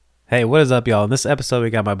Hey, what is up, y'all? In this episode, we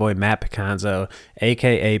got my boy Matt Picanso,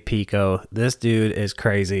 aka Pico. This dude is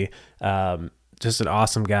crazy. Just an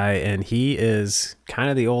awesome guy, and he is kind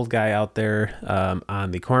of the old guy out there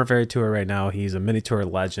on the Korn Ferry tour right now. He's a mini tour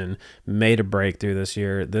legend, made a breakthrough this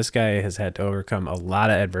year. This guy has had to overcome a lot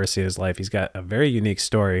of adversity in his life. He's got a very unique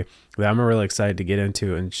story that I'm really excited to get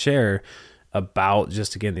into and share about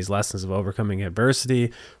just again these lessons of overcoming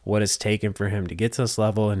adversity, what it's taken for him to get to this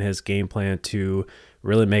level, and his game plan to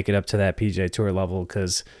really make it up to that PJ Tour level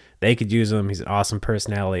because they could use him. He's an awesome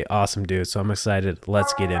personality, awesome dude. So I'm excited.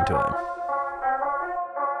 Let's get into it.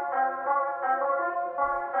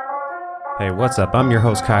 Hey, what's up? I'm your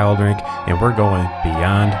host, Kyle Drink, and we're going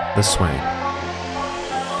beyond the swing.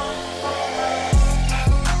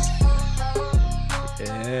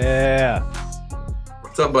 Yeah.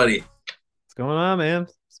 What's up, buddy? What's going on, man?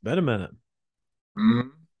 It's been a minute. Mm-hmm.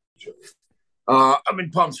 I'm in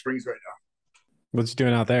Palm Springs right now. What you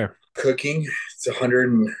doing out there? Cooking. It's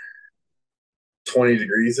 120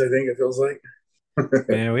 degrees, I think it feels like.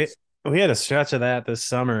 Man, we had a stretch of that this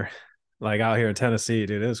summer, like out here in Tennessee,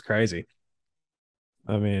 dude. It was crazy.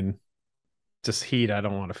 I mean, just heat I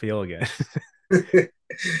don't want to feel again.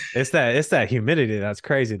 It's that humidity that's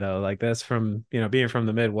crazy though. Like that's from, being from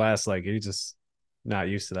the Midwest, like you're just not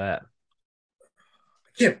used to that.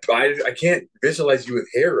 I can't visualize you with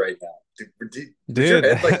hair right now. Was your Dude,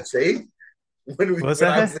 head like shaved what's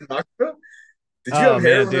when I that? was in Knoxville? Did you Oh have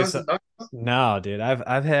hair man, when I dude. was So in Knoxville? no, dude.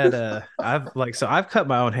 I've had I've cut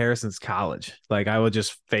my own hair since college. Like I would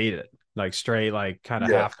just fade it like straight, like kind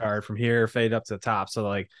of Yeah. half guard from here, fade up to the top. So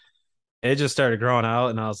like it just started growing out,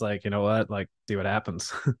 and I was like, you know what? Like, see what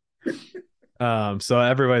happens. So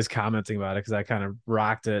everybody's commenting about it because I kind of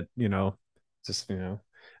rocked it, just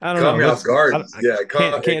I don't Caught know. me off What's guard. I Yeah, can't it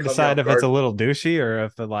caught me decide off if it's a guard. little douchey or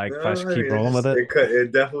if I No, should I keep mean rolling with it.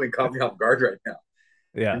 it definitely caught me off guard right now.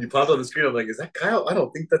 Yeah. When you popped on the screen, I'm like, is that Kyle? I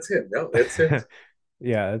don't think that's him. No, that's him.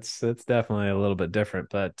 Yeah, it's definitely a little bit different,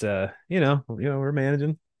 but we're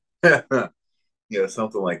managing. Yeah,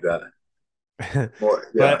 something like that. More,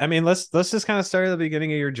 But yeah. I mean, let's just kind of start at the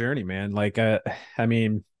beginning of your journey, man. Like I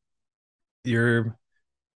mean, you're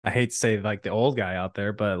I hate to say like the old guy out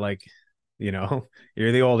there, but like, you know,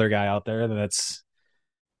 you're the older guy out there. That's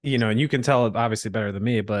and you can tell it obviously better than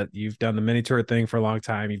me, but you've done the mini tour thing for a long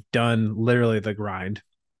time. You've done literally the grind.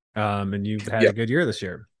 And you've had Yeah. a good year this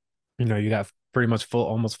year. You got pretty much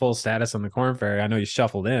almost full status on the Corn Ferry. I know you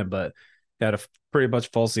shuffled in, but you had a pretty much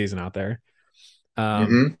full season out there.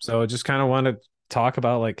 Hmm. So just kind of want to talk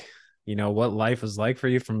about like, what life was like for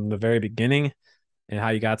you from the very beginning and how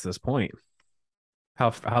you got to this point.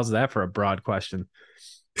 How's that for a broad question?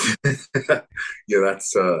 Yeah,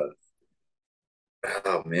 that's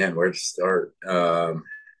oh man, where to start?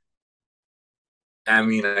 I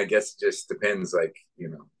mean, I guess it just depends. Like, do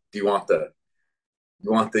you want the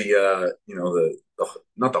the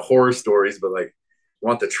not the horror stories, but like you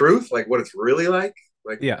want the truth, like what it's really like?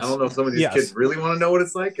 Like, I Yes. don't know if some of these kids Yes. really want to know what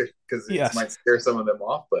it's like because it Yes. might scare some of them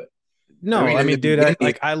off. But I No, mean, I in the mean, dude, I beginning,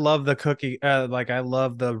 like I love the cookie like I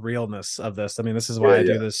love the realness of this. I mean, this is why yeah, I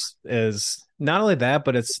do yeah. this is not only that,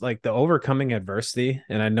 but it's like the overcoming adversity.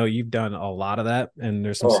 And I know you've done a lot of that. And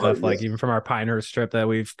there's some Oh, stuff yeah. like even from our Pinehurst trip that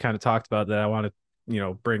we've kind of talked about that I want to,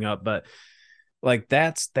 bring up. But like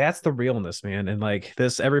that's the realness, man. And like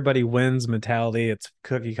this everybody wins mentality, it's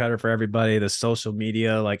cookie cutter for everybody. The social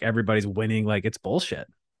media, like everybody's winning, like it's bullshit.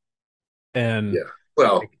 And Yeah.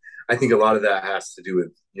 Well, like, I think a lot of that has to do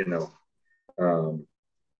with, um,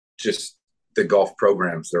 just the golf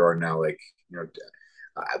programs there are now. Like,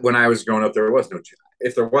 when I was growing up, there was no,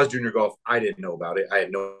 if there was junior golf, I didn't know about it. I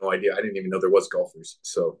had no idea. I didn't even know there was golfers.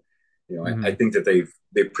 So, I mhm. think that they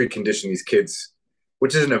precondition these kids,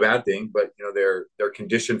 which isn't a bad thing, but they're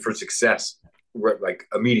conditioned for success like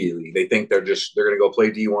immediately. They think they're going to go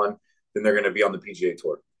play D1, then they're going to be on the PGA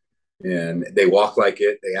tour, and they walk like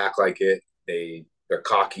it, they act like it, they're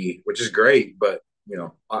cocky, which is great, but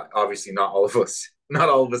obviously not all of us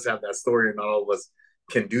have that story, and not all of us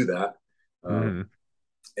can do that. Mhm.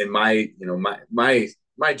 And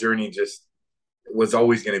my journey just was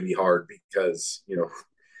always going to be hard because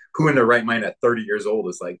who in their right mind at 30 years old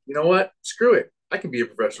is like, you know what, screw it, I can be a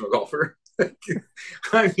professional golfer.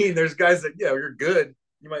 I mean, there's guys that, yeah, you're good,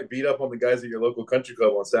 you might beat up on the guys at your local country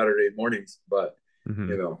club on Saturday mornings, but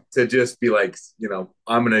Mhm. to just be like,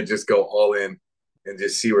 I'm gonna just go all in and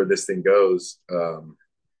just see where this thing goes.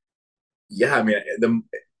 Yeah, I mean,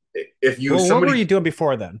 if you Well, what were somebody, you doing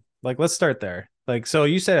before then? Like, let's start there. Like, so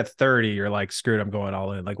you said at 30, you're like, screwed, I'm going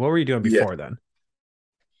all in. Like, what were you doing yeah, before then?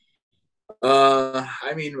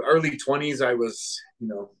 I mean, early 20s, I was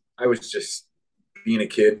just being a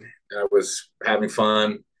kid. I was having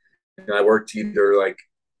fun. And I worked either like,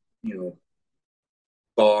 you know,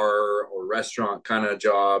 bar or restaurant kind of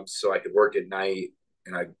jobs so I could work at night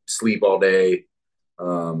and I sleep all day.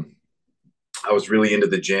 Um, I was really into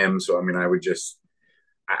the gym, so I mean, I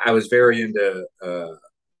was very into,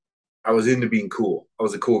 I was into being cool. I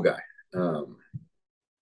was a cool guy, and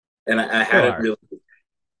I Still hadn't are. really,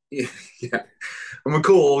 yeah, I'm a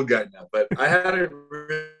cool old guy now, but I hadn't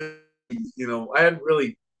really, I hadn't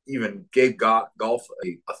really even gave golf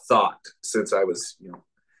a thought since I was,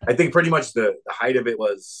 I think pretty much the height of it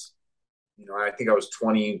was, I think I was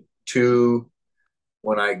 22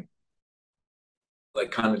 when I like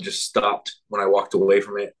kind of just stopped when I walked away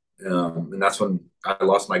from it. And that's when I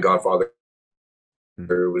lost my godfather. Mm.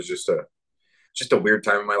 It was just a weird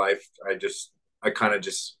time in my life. I kind of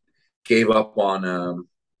just gave up on,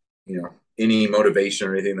 any motivation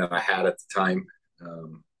or anything that I had at the time,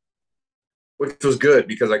 which was good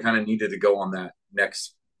because I kind of needed to go on that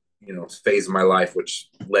next, phase of my life, which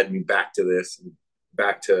led me back to this and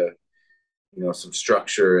back to, some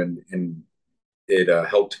structure and it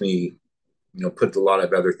helped me, put a lot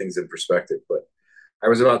of other things in perspective. But I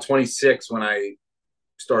was about 26 when I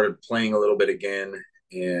started playing a little bit again,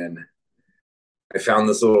 and I found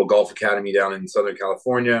this little golf academy down in Southern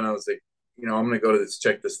California, and I was like, I'm going to go to this,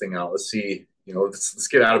 check this thing out. Let's see, let's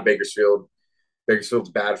get out of Bakersfield. Bakersfield's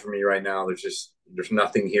bad for me right now. There's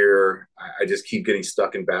nothing here. I just keep getting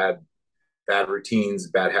stuck in bad routines,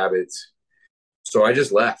 bad habits. So I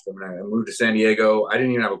just left. I mean, I moved to San Diego. I didn't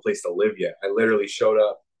even have a place to live yet. I literally showed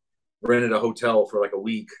up, rented a hotel for like a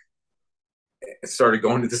week, started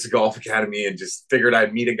going to this golf academy and just figured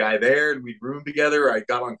I'd meet a guy there and we'd room together. I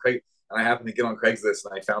got on Craig and I happened to get on Craigslist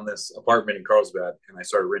and I found this apartment in Carlsbad and I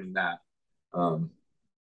started renting that. Um,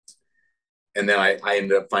 and then I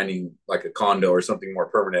ended up finding like a condo or something more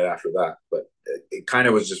permanent after that. But it kind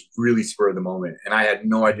of was just really spur of the moment. And I had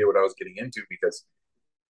no idea what I was getting into because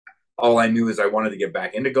all I knew is I wanted to get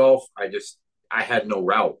back into golf. I had no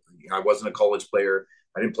route. I wasn't a college player.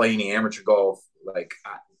 I didn't play any amateur golf. Like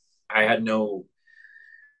I had no,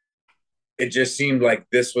 it just seemed like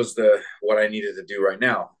this was what I needed to do right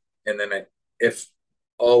now. And then if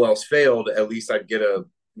all else failed, at least I'd get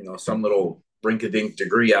some little rink-a-dink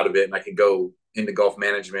degree out of it, and I could go into golf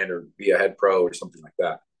management or be a head pro or something like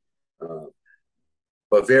that.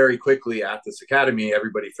 But very quickly at this academy,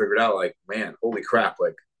 everybody figured out like, man, holy crap!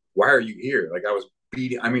 Like, why are you here? Like, I was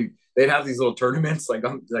beating. I mean, they'd have these little tournaments like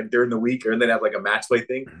during the week, or they'd have like a match play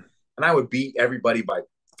thing, and I would beat everybody by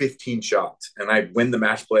 15 shots, and I'd win the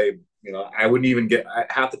match play. I wouldn't even get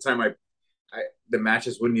half the time. The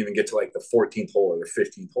matches wouldn't even get to like the 14th hole or the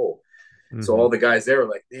 15th hole. Mm-hmm. So all the guys there were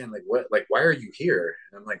like, man, like what, like, why are you here?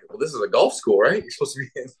 And I'm like, well, this is a golf school, right? You're supposed to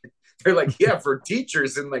be, they're like, yeah, for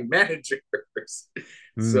teachers and like managers.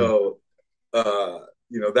 So,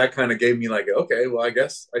 that kind of gave me like, okay, well, I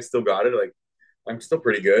guess I still got it. Like, I'm still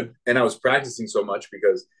pretty good. And I was practicing so much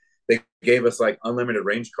because they gave us like unlimited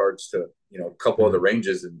range cards to, a couple of the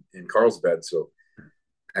ranges in Carlsbad. So,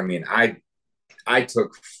 I mean, I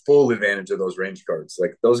took full advantage of those range cards.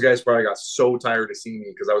 Like those guys probably got so tired of seeing me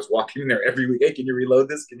because I was walking in there every week. Hey, can you reload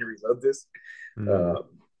this? Can you reload this?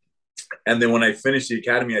 And then when I finished the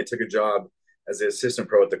academy, I took a job as an assistant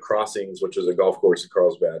pro at the Crossings, which was a golf course in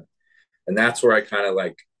Carlsbad. And that's where I kind of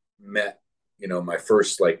like met, my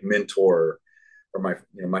first like mentor or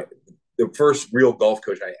the first real golf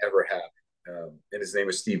coach I ever had. And his name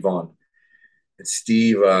was Steve Vaughn. And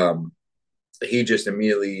Steve, he just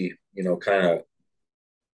immediately, kind of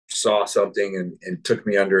saw something and took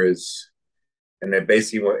me under his, and then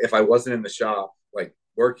basically if I wasn't in the shop like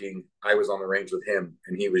working, I was on the range with him,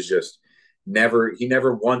 and he was just he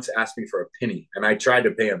never once asked me for a penny, and I tried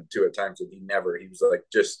to pay him too at times, and he was like,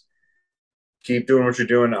 just keep doing what you're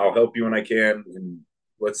doing, I'll help you when I can, and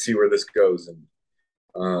let's see where this goes.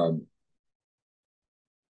 And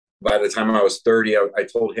by the time I was 30, I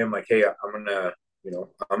told him like, hey, I don't know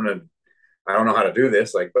how to do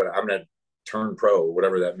this, like, but I'm gonna turn pro,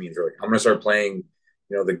 whatever that means. Or like, I'm gonna start playing.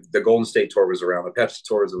 The Golden State Tour was around, the Pepsi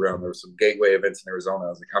Tour was around. There were some gateway events in Arizona. I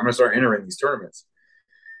was like, I'm gonna start entering these tournaments.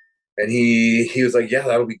 And he was like, yeah,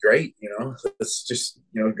 that would be great. Let's just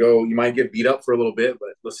go. You might get beat up for a little bit, but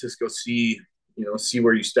let's just go see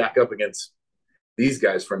where you stack up against these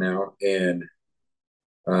guys for now. And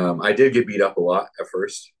I did get beat up a lot at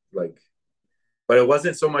first, like, but it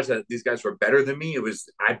wasn't so much that these guys were better than me. It was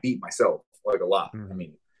I beat myself like a lot. I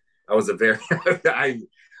mean, I was a very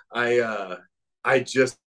I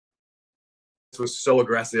just was so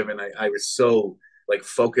aggressive, and I was so like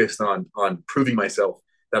focused on proving myself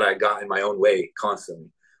that I got in my own way constantly,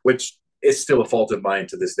 which is still a fault of mine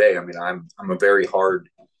to this day. I mean, I'm a very hard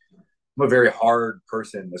I'm a very hard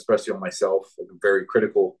person, especially on myself. Like, I'm very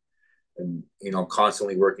critical, and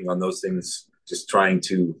constantly working on those things, just trying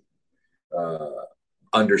to uh,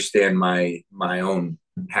 understand my own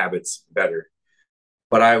habits better.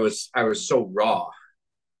 But I was so raw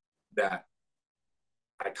that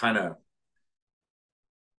I kind of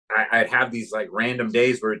I'd have these like random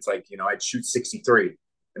days where it's like, I'd shoot 63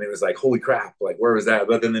 and it was like, holy crap, like where was that?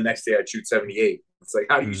 But then the next day I'd shoot 78. It's like,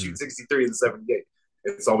 how do you Mm-hmm. shoot 63 and 78?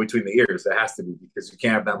 It's all between the ears. It has to be, because you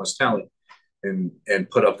can't have that much talent and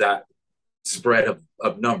put up that spread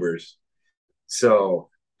of numbers. So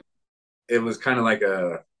it was kind of like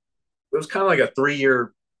a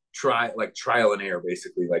 3-year trial and error,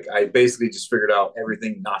 basically. Like I basically just figured out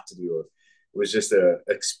everything not to do. It was just a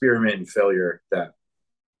experiment and failure that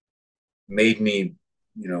made me,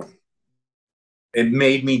 you know, it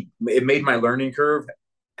made my learning curve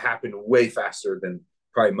happen way faster than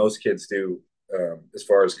probably most kids do, as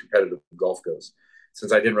far as competitive golf goes.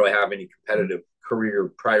 Since I didn't really have any competitive career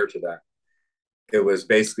prior to that, it was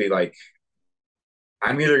basically like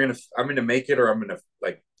I'm gonna make it, or I'm gonna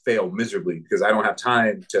like fail miserably, because I don't have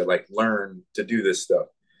time to like learn to do this stuff.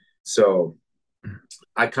 So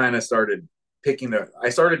I kind of started I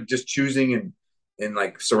started just choosing and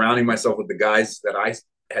like surrounding myself with the guys that I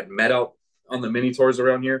had met out on the mini tours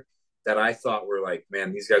around here, that I thought were like,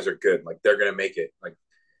 man, these guys are good. Like they're going to make it. Like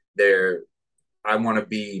they're, I want to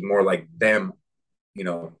be more like them,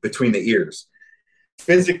 between the ears.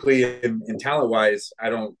 Physically and talent wise,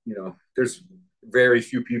 I don't, there's very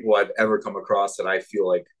few people I've ever come across that I feel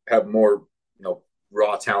like have more,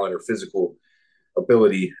 raw talent or physical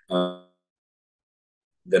ability,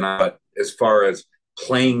 than I. But as far as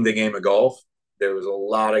playing the game of golf, there was a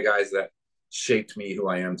lot of guys that shaped me who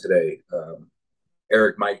I am today.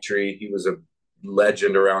 Eric Mike Tree, he was a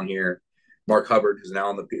legend around here. Mark Hubbard, who's now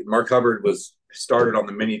on the Mark Hubbard was started on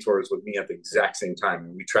the mini tours with me at the exact same time,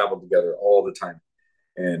 and we traveled together all the time.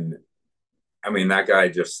 And I mean, that guy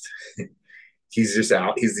just he's just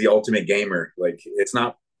out. He's the ultimate gamer. Like it's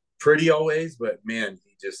not pretty always, but man,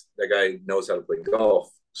 that guy knows how to play golf.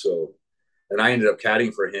 So, and I ended up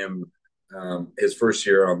caddying for him, his first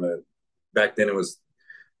year on back then it was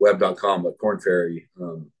web.com, but Korn Ferry.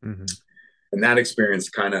 Mm-hmm. And that experience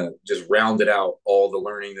kind of just rounded out all the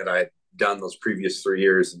learning that I had done those previous 3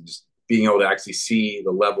 years, and just being able to actually see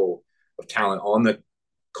the level of talent on the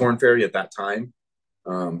Korn Ferry at that time.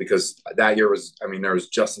 Because that year was, I mean, there was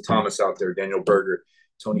Justin Thomas out there, Daniel Berger,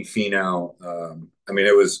 Tony Finau. I mean,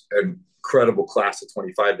 it was an incredible class of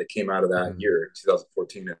 25 that came out of that Mm-hmm. year,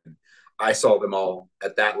 2014. And I saw them all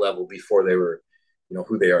at that level before they were,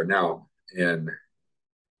 who they are now. And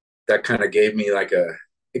that kind of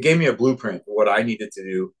it gave me a blueprint for what I needed to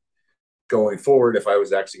do going forward if I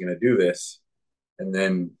was actually going to do this. And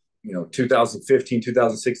then, 2015,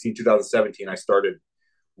 2016, 2017, I started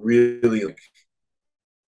really like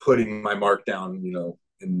putting my mark down,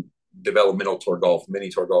 in developmental tour golf, mini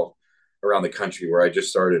tour golf around the country, where I just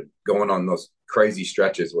started going on those crazy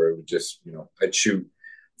stretches where it would just, I'd shoot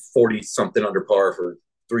 40 something under par for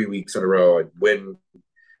 3 weeks in a row. I'd win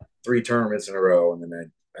 3 tournaments in a row. And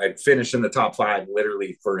then I'd finish in the top 5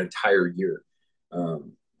 literally for an entire year.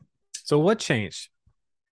 Um, So what changed?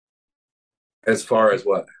 as far as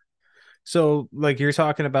what? So like you're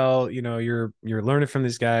talking about, you're learning from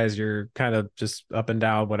these guys, you're kind of just up and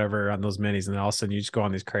down, whatever, on those minis, and then all of a sudden you just go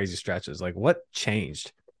on these crazy stretches. Like what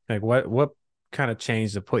changed? Like what kind of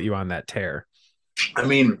changed to put you on that tear? I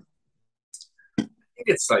mean,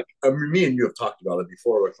 it's like, me and you have talked about it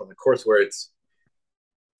before, like on the course, where it's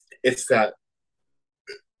that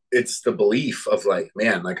it's the belief of like,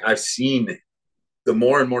 man, like I've seen the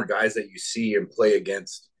more and more guys that you see and play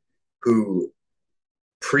against, who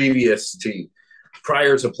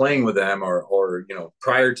prior to playing with them, or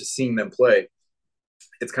prior to seeing them play,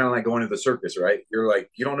 it's kind of like going to the circus, right? You're like,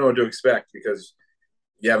 you don't know what to expect because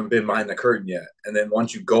you haven't been behind the curtain yet. And then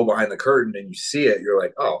once you go behind the curtain and you see it, you're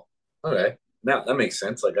like, oh, okay, now that makes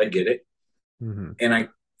sense. Like I get it. Mm-hmm. And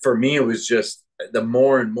for me, it was just the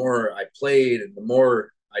more and more I played, and the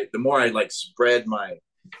more I like spread you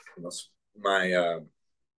know, my,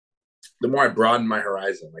 the more I broadened my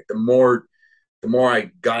horizon. Like the more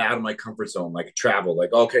I got out of my comfort zone, like travel,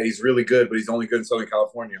 like, okay, he's really good, but he's only good in Southern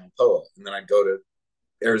California on POA. And then I'd go to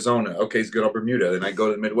Arizona. Okay, he's good on Bermuda. Then I go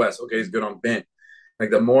to the Midwest. Okay, he's good on Bent. Like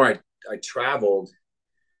the more I traveled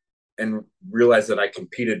and realized that I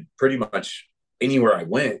competed pretty much anywhere I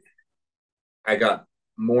went, I got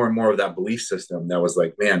more and more of that belief system that was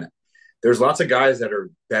like, man, there's lots of guys that are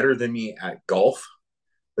better than me at golf,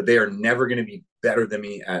 but they are never going to be better than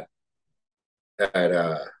me at you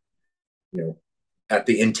know at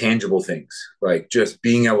the intangible things, like just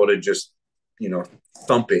being able to just, you know,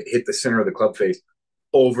 thump it, hit the center of the club face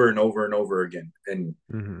over and over and over again. And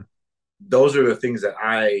Mm-hmm. those are the things that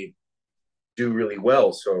I do really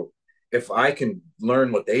well. So if I can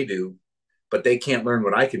learn what they do, but they can't learn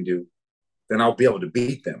what I can do, then I'll be able to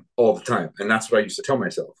beat them all the time. And that's what I used to tell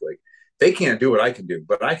myself. Like, they can't do what I can do,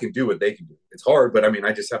 but I can do what they can do. It's hard, but I mean,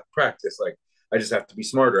 I just have to practice. Like, I just have to be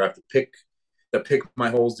smarter. I have to pick my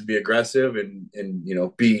holes to be aggressive and you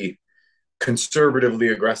know, be conservatively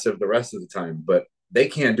aggressive the rest of the time. But they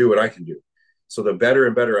can't do what I can do. So the better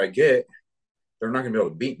and better I get, they're not going to be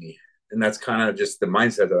able to beat me. And that's kind of just the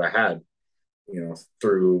mindset that I had, you know,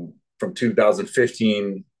 through from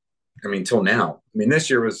 2015. I mean, till now. I mean, this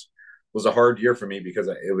year was a hard year for me because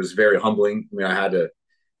it was very humbling. I mean, I had to.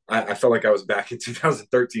 I felt like I was back in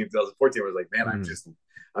 2013, 2014. I was like, man, Mm-hmm.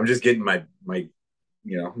 I'm just getting my,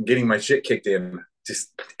 you know, getting my shit kicked in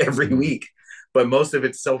just every week. But most of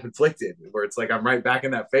it's self inflicted, where it's like I'm right back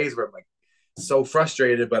in that phase where I'm like so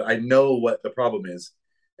frustrated, but I know what the problem is,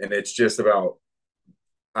 and it's just about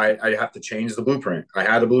I have to change the blueprint. I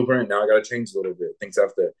had a blueprint. Now I got to change a little bit. Things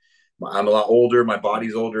have to. I'm a lot older. My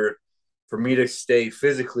body's older. For me to stay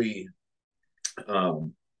physically,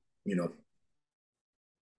 um, you know,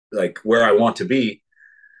 like where I want to be,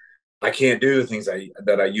 I can't do the things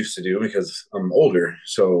that I used to do because I'm older.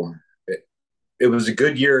 So it was a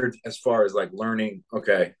good year as far as like learning.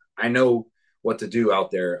 Okay, I know what to do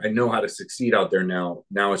out there. I know how to succeed out there now.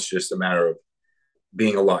 Now it's just a matter of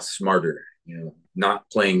being a lot smarter. You know, not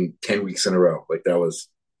playing 10 weeks in a row. Like that was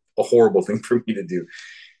a horrible thing for me to do.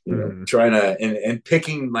 You know, Mm-hmm. trying to and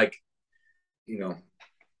picking like, you know,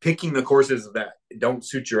 picking the courses that don't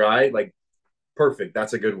suit your eye. Like perfect.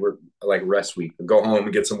 That's a good work, like rest week. Go home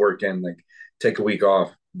and get some work in. Like take a week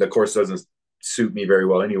off. The course doesn't suit me very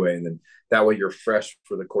well anyway, and then that way you're fresh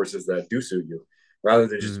for the courses that do suit you, rather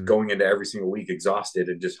than just Mm-hmm. going into every single week exhausted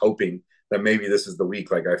and just hoping that maybe this is the week.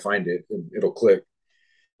 Like I find it, and it'll click,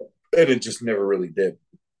 and it just never really did.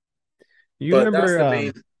 You But that's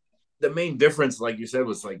remember? the main difference. Like you said,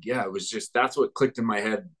 was like yeah, it was just that's what clicked in my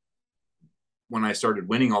head when I started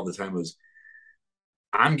winning all the time was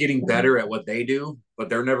I'm getting better at what they do, but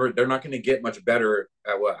they're not going to get much better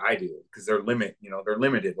at what I do because they're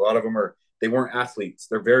limited. A lot of them they weren't athletes.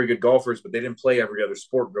 They're very good golfers, but they didn't play every other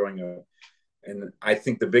sport growing up. And I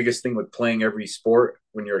think the biggest thing with playing every sport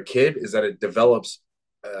when you're a kid is that it develops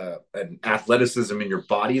an athleticism in your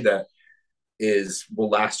body that is will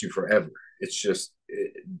last you forever. It's just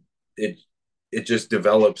it it just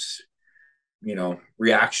develops, you know,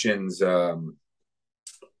 reactions,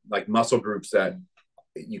 like muscle groups that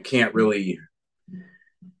you can't really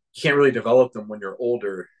develop them when you're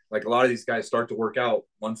older. Like a lot of these guys start to work out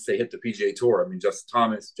once they hit the PGA Tour. I mean, Justin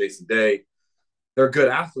Thomas, Jason Day, they're good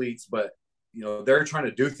athletes, but you know they're trying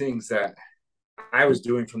to do things that I was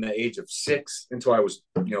doing from the age of 6 until I was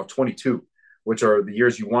 22, which are the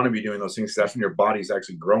years you want to be doing those things. That's when your body's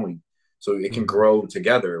actually growing, so it can Mm-hmm. grow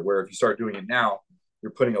together. Where if you start doing it now,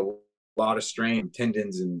 you're putting a lot of strain,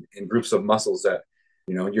 tendons, and groups of muscles that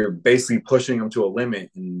you're basically pushing them to a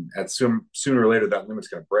limit, and sooner or later that limit's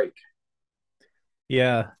going to break.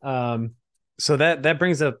 Yeah. So that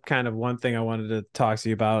brings up kind of one thing I wanted to talk to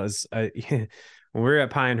you about is when we were at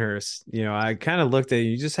Pinehurst, I kind of looked at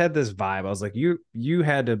you, you just had this vibe. I was like, you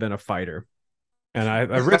had to have been a fighter. And I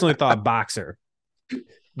originally thought boxer,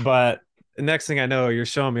 but the next thing I know, you're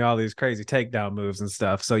showing me all these crazy takedown moves and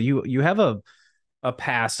stuff. So you have a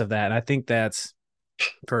past of that. And I think that's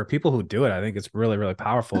for people who do it, I think it's really, really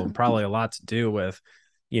powerful and probably a lot to do with,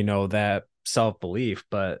 that self-belief.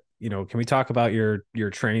 But, can we talk about your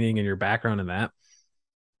training and your background in that?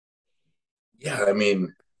 Yeah, I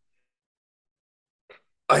mean,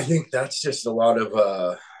 I think that's just a lot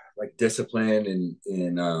of like discipline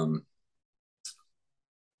and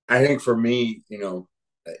I think for me,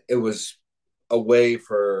 it was a way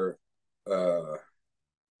uh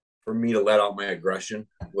for me to let out my aggression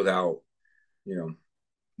without, you know,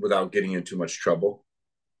 without getting in too much trouble.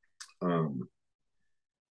 Um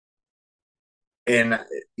and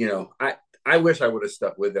I wish I would have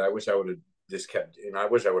stuck with it. I wish I would have just kept, I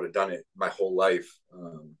wish I would have done it my whole life.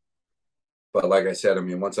 But like I said, I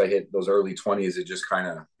mean, once I hit those early 20s, it just kind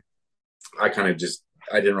of just,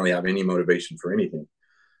 I didn't really have any motivation for anything.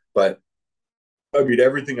 But I mean,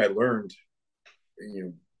 everything I learned, you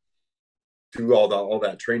know, through all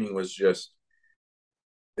that training was just,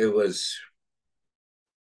 it was,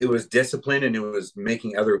 it was discipline, and it was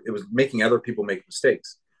making other people make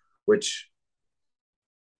mistakes, which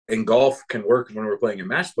in golf can work when we're playing in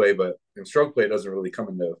match play, but in stroke play, it doesn't really come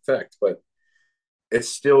into effect. But it's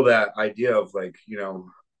still that idea of like,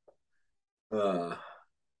 uh,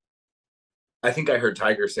 I think I heard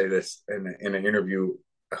Tiger say this in an interview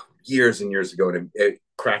years and years ago, and it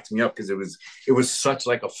cracked me up because it was such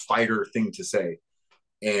like a fighter thing to say.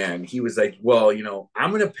 And he was like, "Well,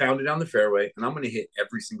 I'm gonna pound it down the fairway, and I'm gonna hit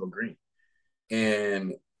every single green,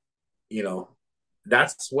 and you know,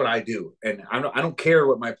 that's what I do. And I don't care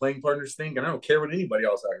what my playing partners think, and I don't care what anybody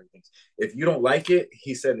else out here thinks. If you don't like it,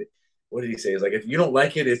 he said, what did he say? He's like, if you don't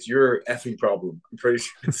like it, it's your effing problem. I'm pretty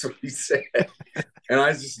sure that's what he said. And I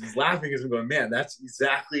was just laughing because I'm going, man, that's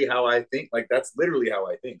exactly how I think. Like, that's literally how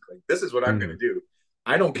I think. Like, this is what I'm going to Mhm. do.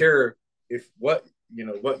 I don't care if what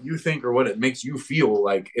you think or what it makes you feel.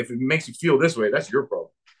 Like, if it makes you feel this way, that's your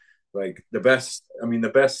problem. Like, the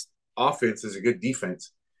best offense is a good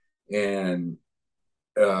defense. And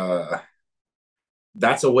uh,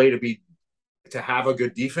 that's a way to have a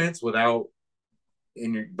good defense without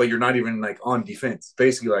but you're not even like on defense.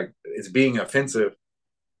 Basically, like it's being offensive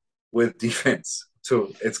with defense.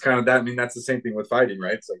 So it's kind of that. I mean, that's the same thing with fighting,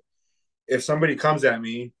 right? It's like if somebody comes at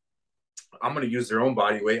me, I'm going to use their own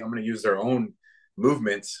body weight. I'm going to use their own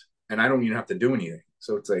movements, and I don't even have to do anything.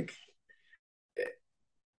 So it's like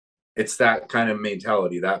it's that kind of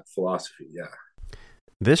mentality, that philosophy. Yeah.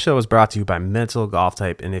 This show is brought to you by Mental Golf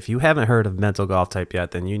Type. And if you haven't heard of Mental Golf Type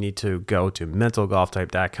yet, then you need to go to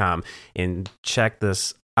mentalgolftype.com and check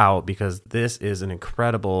this out because this is an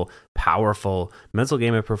incredible, powerful mental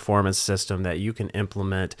game and performance system that you can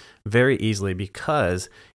implement very easily because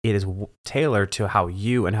it is tailored to how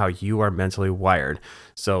you are mentally wired.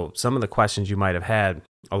 So some of the questions you might have had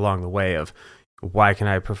along the way of why can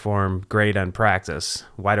I perform great on practice?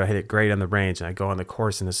 Why do I hit it great on the range? And I go on the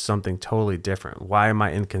course and it's something totally different. Why am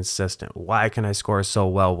I inconsistent? Why can I score so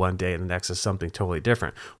well one day and the next is something totally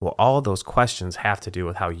different? Well, all of those questions have to do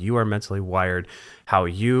with how you are mentally wired, how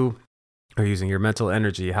you are using your mental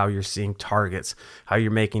energy, how you're seeing targets, how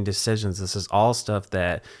you're making decisions. This is all stuff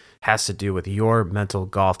that has to do with your mental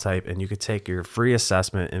golf type, and you could take your free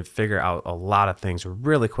assessment and figure out a lot of things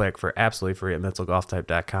really quick for absolutely free at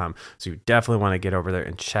mentalgolftype.com. So you definitely want to get over there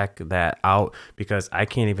and check that out because I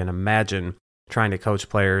can't even imagine trying to coach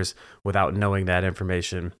players without knowing that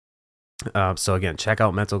information. So again, check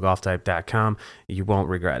out mentalgolftype.com. You won't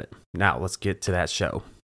regret it. Now let's get to that show.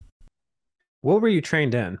 What were you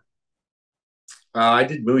trained in? I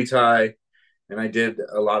did Muay Thai, and I did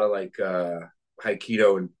a lot of like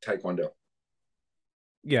Aikido and Taekwondo.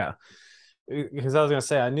 Yeah. Because I was gonna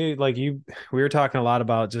say I knew like we were talking a lot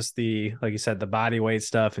about just the like you said the body weight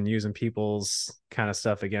stuff and using people's kind of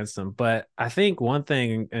stuff against them. But I think one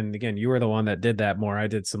thing, and again, you were the one that did that more. I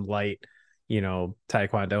did some light,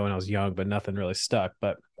 taekwondo when I was young, but nothing really stuck.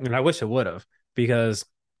 But and I wish it would have because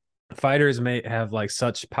fighters may have like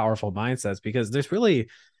such powerful mindsets because there's really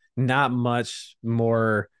not much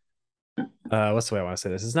more what's the way I want to say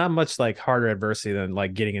this? It's not much like harder adversity than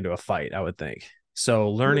like getting into a fight, I would think. So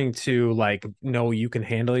learning to like know you can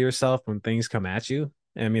handle yourself when things come at you.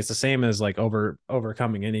 I mean, it's the same as like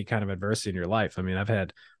overcoming any kind of adversity in your life. I mean, I've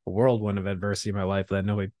had a whirlwind of adversity in my life that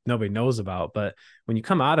nobody knows about. But when you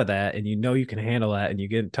come out of that and you know you can handle that and you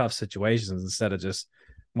get in tough situations instead of just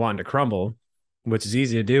wanting to crumble, which is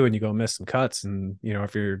easy to do and you go miss some cuts. And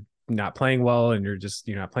if you're not playing well and you're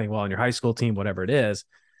not playing well on your high school team, whatever it is,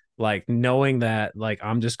 like knowing that like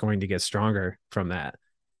I'm just going to get stronger from that.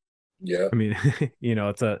 Yeah. I mean,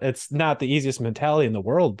 it's not the easiest mentality in the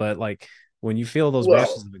world, but like when you feel those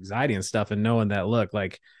rushes Well, of anxiety and stuff and knowing that look,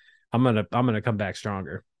 like I'm gonna come back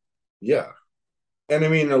stronger. yeah. And I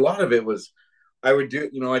mean, a lot of it was I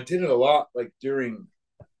did it a lot like during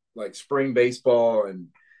like spring baseball and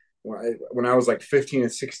when I was like 15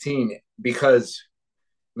 and 16 because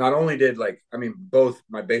not only did both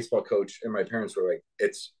my baseball coach and my parents were like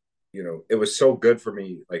it was so good for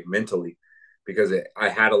me like mentally because I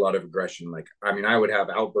had a lot of aggression. Like I would have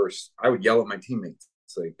outbursts. I would yell at my teammates.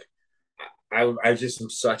 It's like I just am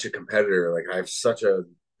such a competitor. Like I have such a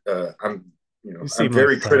I'm You I'm seem like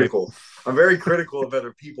very the type. critical. I'm very critical of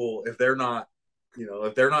other people if they're not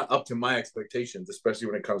up to my expectations, especially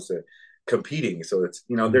when it comes to competing. So it's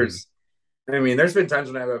Mhm. there's been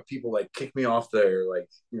times when I've had people like kick me off their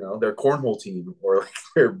cornhole team or like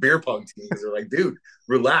their beer pong team because they're like, dude,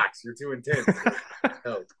 relax, you're too intense. Like,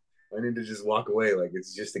 no, I need to just walk away. Like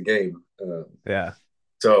it's just a game. Yeah.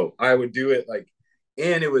 So I would do it like,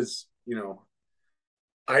 and it was,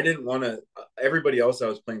 I didn't want to. Everybody else I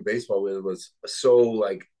was playing baseball with was so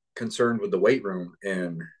like concerned with the weight room,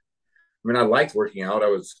 and I liked working out.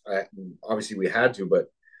 Obviously we had to, but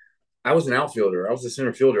I was an outfielder. I was a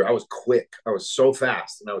center fielder. I was quick. I was so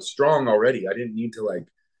fast, and I was strong already. I didn't need to like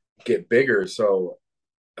get bigger. So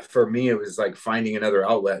for me, it was like finding another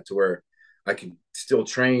outlet to where I could still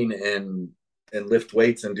train and and lift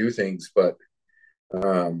weights and do things, but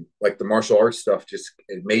like the martial arts stuff just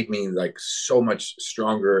it made me like so much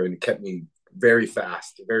stronger and kept me very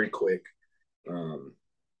fast, very quick. Um,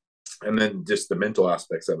 and then just the mental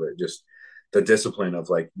aspects of it, just the discipline of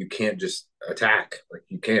like you can't just attack, like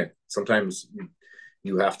you can't. Sometimes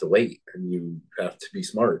you have to wait and you have to be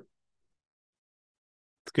smart.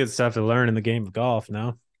 It's good stuff to learn in the game of golf.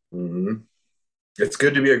 No. Mm-hmm. It's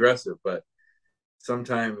good to be aggressive, but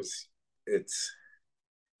sometimes it's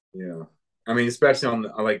I mean, especially on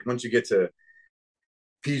like once you get to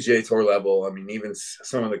PGA Tour level. I mean, even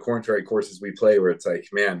some of the Korn Ferry courses we play, where it's like,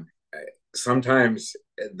 man, sometimes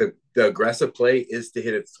the aggressive play is to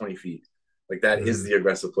hit it to 20 feet. Like that is Mhm. the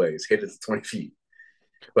aggressive play, is hit it to 20 feet.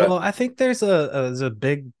 Well, But I think there's a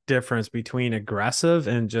big difference between aggressive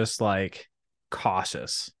and just like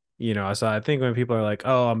cautious. So I think when people are like,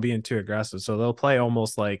 "Oh, I'm being too aggressive," so they'll play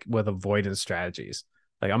almost like with avoidance strategies.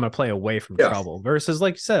 Like I'm gonna play away from yeah, trouble. Versus,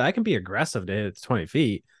 like you said, I can be aggressive to hit 20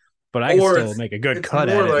 feet, but I can or still it's make a good it's cut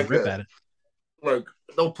at more it and like rip a at it. like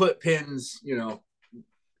they'll put pins,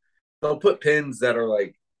 they'll put pins that are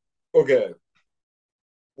like, okay,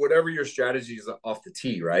 whatever your strategy is off the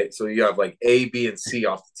tee, right? So you have like A, B, and C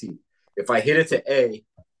off the tee. If I hit it to A,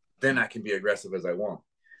 then I can be aggressive as I want.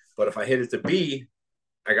 But if I hit it to B,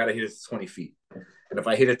 I got to hit it to 20 feet. And if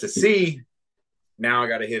I hit it to C, now I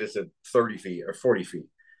got to hit it to 30 feet or 40 feet.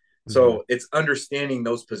 Mm-hmm. So it's understanding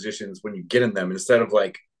those positions when you get in them instead of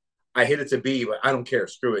like, I hit it to B, but I don't care.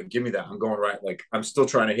 Screw it. Give me that. I'm going right. Like, I'm still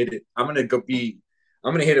trying to hit it. I'm going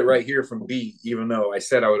to hit it right here from B, even though I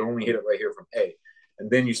said I would only hit it right here from A.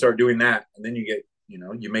 And then you start doing that. And then you get,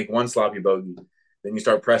 you make one sloppy bogey. Then you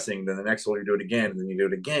start pressing. Then the next hole you do it again. And then you do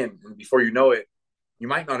it again. And before you know it, you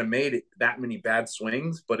might not have made it that many bad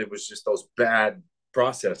swings, but it was just those bad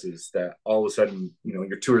processes that all of a sudden,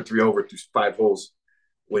 you're two or three over through 5 holes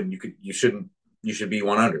when you should be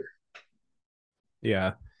one under.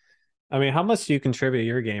 Yeah. I mean, how much do you contribute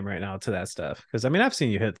your game right now to that stuff? Because I mean, I've seen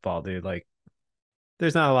you hit the ball, dude. Like,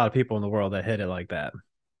 there's not a lot of people in the world that hit it like that.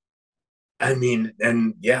 I mean,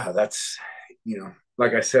 and yeah, that's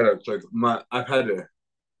like I said, it's like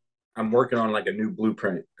I'm working on like a new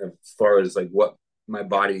blueprint as far as like what my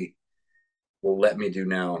body will let me do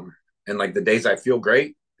now. And like the days I feel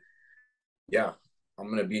great, yeah, I'm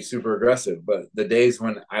gonna be super aggressive. But the days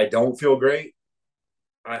when I don't feel great,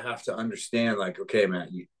 I have to understand like, okay, Matt,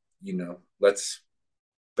 let's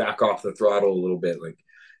back off the throttle a little bit. Like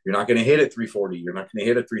you're not gonna hit at 340, you're not gonna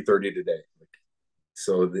hit at 330 today. Like,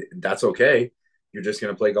 so that's okay. You're just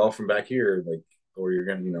gonna play golf from back here, like, or you're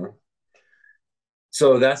gonna,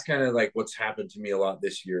 So that's kind of like what's happened to me a lot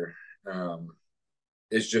this year. Um,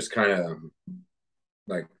 is just kind of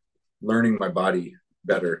like learning my body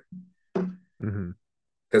better. Mm-hmm.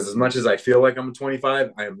 Because as much as I feel like I'm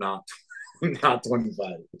 25, I am not. I'm not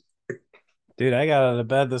 25. Dude, I got out of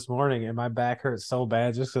bed this morning and my back hurts so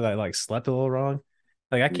bad just because I like slept a little wrong.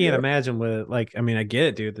 Like I can't Yeah. imagine with like I mean I get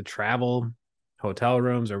it, dude. The travel, hotel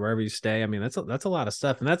rooms or wherever you stay. I mean that's a lot of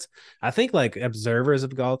stuff, and that's I think like observers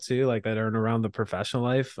of golf too, like that are around the professional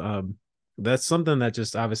life. That's something that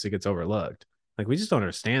just obviously gets overlooked. Like we just don't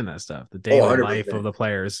understand that stuff, the Oh, daily life of 100%. the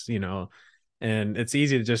players, and it's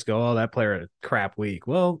easy to just go, oh, that player had a crap week.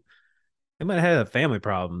 Well, they might have had a family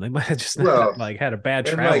problem. They might have just not Well, like had a bad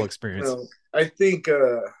and travel like, experience. I think, you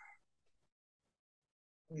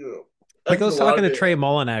know, I Like I think a was lot talking of to it, Trey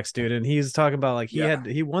Mullinax, dude, and he's talking about like yeah,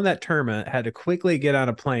 he won that tournament, had to quickly get on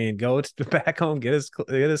a plane, go to back home, get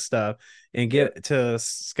his stuff, and yep, get to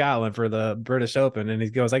Scotland for the British Open. And he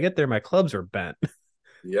goes, I get there, my clubs are bent.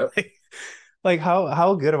 yep. Like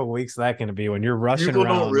how good of a week's that going to be when you're rushing People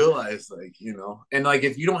don't around? realize, like, and like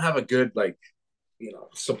if you don't have a good, like,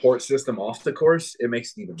 support system off the course, it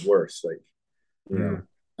makes it even worse. Like, you know, Mm.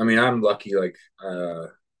 I mean, I'm lucky, like, I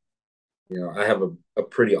have a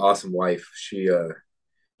pretty awesome wife. She's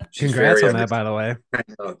Congrats very on under. that, by the way.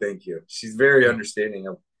 Oh, thank you. She's very Yeah. understanding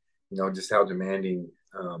of, just how demanding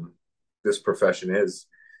this profession is.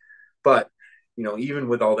 But even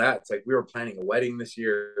with all that, it's like we were planning a wedding this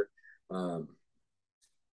year. Um,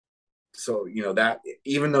 so that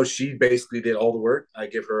even though she basically did all the work, I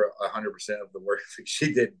give her 100% of the work.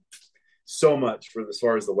 She did so much for as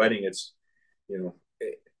far as the wedding. It's you know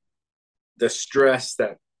the stress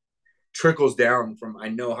that trickles down from, I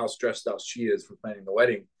know how stressed out she is from planning the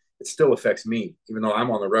wedding. It still affects me, even though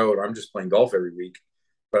I'm on the road. I'm just playing golf every week,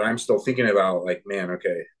 but I'm still thinking about like, man,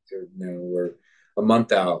 okay, we're a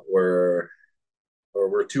month out, or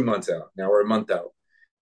we're 2 months out. Now we're a month out,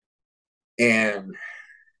 and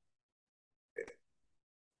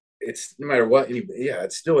it's no matter what. Yeah,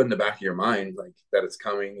 it's still in the back of your mind, like that it's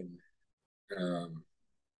coming, and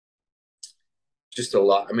just a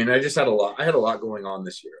lot. I mean, I just had a lot. I had a lot going on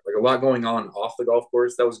this year, like a lot going on off the golf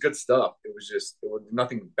course. That was good stuff. It was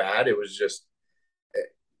nothing bad. It was just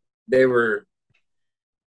they were,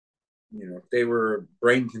 they were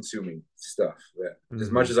brain consuming stuff. That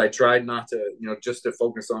as much Hmm. as I tried not to, just to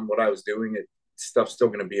focus on what I was doing, stuff's still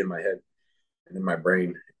going to be in my head and in my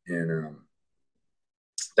brain, and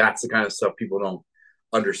that's the kind of stuff people don't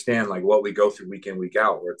understand, like what we go through week in, week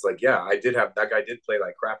out, where it's like, yeah, I did have that guy did play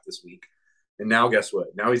like crap this week. And now guess what?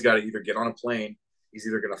 Now he's got to either get on a plane, he's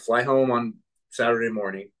either going to fly home on Saturday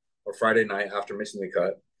morning or Friday night after missing the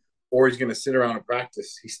cut, or he's going to sit around and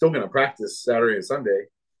practice. He's still going to practice Saturday and Sunday.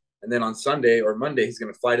 And then on Sunday or Monday, he's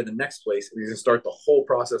going to fly to the next place and he's going to start the whole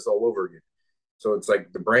process all over again. So it's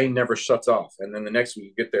like the brain never shuts off. And then the next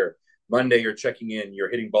week you get there. Monday, you're checking in, you're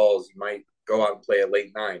hitting balls. You might go out and play at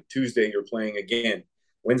late 9. Tuesday, you're playing again.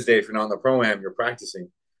 Wednesday, if you're not in the pro-am, you're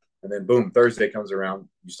practicing. And then boom, Thursday comes around,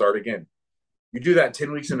 you start again. You do that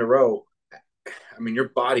 10 weeks in a row. I mean, your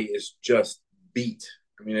body is just beat.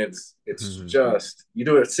 I mean, it's Hmm. just, you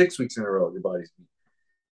do it 6 weeks in a row, your body's beat.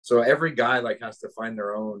 So every guy like has to find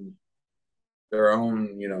their own,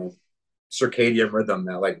 circadian rhythm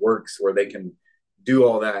that like works where they can do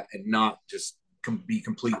all that and not just be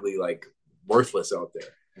completely like worthless out there.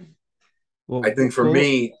 And I Well, think for cool.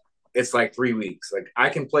 me, it's like 3 weeks. Like I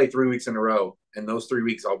can play 3 weeks in a row, and those 3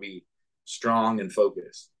 weeks I'll be strong and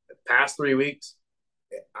focused. The past 3 weeks,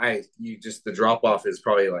 you just the drop off is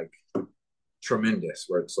probably like tremendous.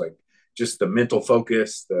 Where it's like just the mental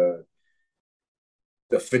focus, the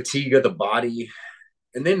fatigue of the body,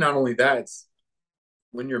 and then not only that, it's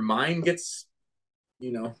when your mind gets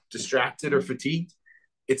distracted or fatigued,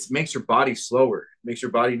 it makes your body slower, makes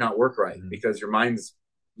your body not work right Mhm. because your mind's,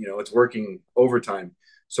 it's working overtime.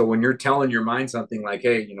 So when you're telling your mind something like,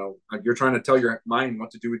 hey, you're trying to tell your mind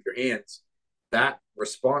what to do with your hands, that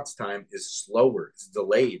response time is slower, it's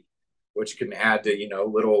delayed, which can add to,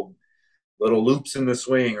 little loops in the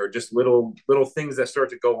swing or just little things that start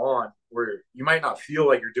to go on where you might not feel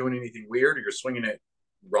like you're doing anything weird or you're swinging it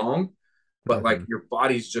wrong, but like Hmm. your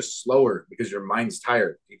body's just slower because your mind's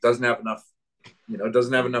tired. It doesn't have enough, it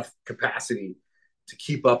doesn't have enough capacity to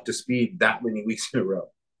keep up to speed that many weeks in a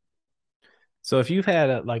row. So if you've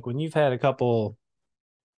had like when you've had a couple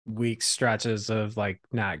week stretches of like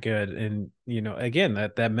not good, and again,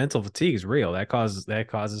 that mental fatigue is real. That causes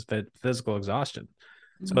physical exhaustion.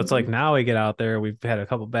 So it's like Mm-hmm. now we get out there, we've had a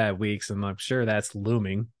couple bad weeks, and I'm sure that's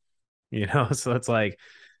looming. So it's like,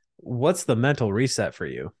 what's the mental reset for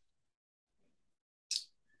you?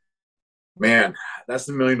 Man, that's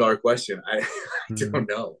the $1 million question. I Hmm. don't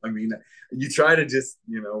know. I mean, you try to just,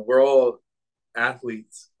 we're all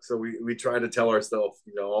athletes, so we try to tell ourselves,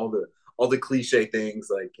 all the cliche things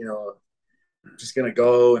like, just gonna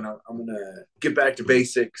go and I'm gonna get back to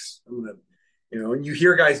basics. I'm gonna, and you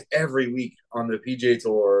hear guys every week on the PGA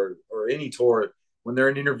tour or any tour when they're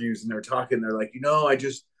in interviews and they're talking, they're like,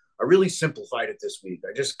 I really simplified it this week.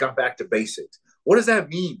 I just got back to basics. What does that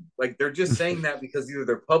mean? Like they're just saying that because either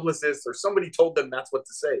their publicist or somebody told them that's what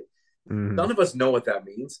to say. Hmm. None of us know what that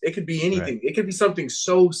means. It could be Right. anything. It could be something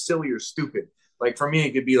so silly or stupid. Like for me,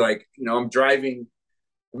 it could be like, I'm driving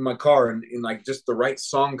in my car and like just the right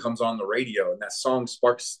song comes on the radio and that song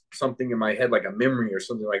sparks something in my head like a memory or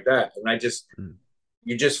something like that, and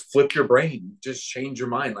you just flip your brain, you just change your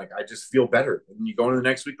mind, like I just feel better, and you go into the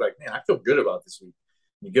next week like, man, I feel good about this week.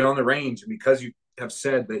 You get on the range, and because you have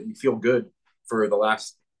said that you feel good for the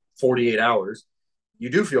last 48 hours, you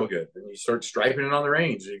do feel good, and you start striping it on the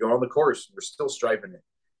range, and you go on the course and you're still striping it,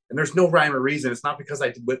 and there's no rhyme or reason. It's not because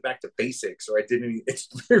I went back to basics or I didn't. It's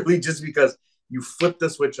literally just because you flip the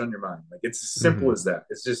switch on your mind. Like it's as simple Hmm. as that.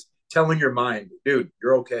 It's just telling your mind, dude,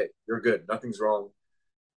 you're okay, you're good, nothing's wrong,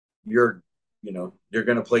 you're you're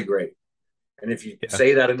gonna play great. And if you Yeah.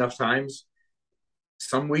 say that enough times,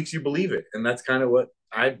 some weeks you believe it, and that's kind of what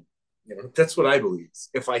that's what I believe.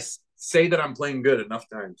 If I say that I'm playing good enough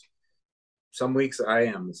times, some weeks I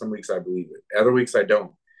am, and some weeks I believe it. Other weeks I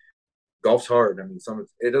don't. Golf's hard. I mean,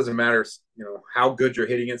 it doesn't matter, how good you're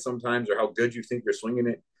hitting it sometimes or how good you think you're swinging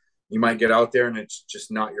it. You might get out there and it's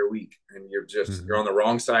just not your week, and you're Hmm. on the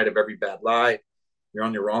wrong side of every bad lie. You're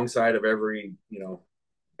on the wrong side of every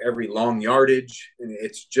long yardage, and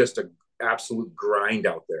it's just a absolute grind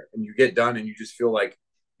out there. And you get done, and you just feel like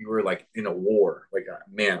you were like in a war. Like,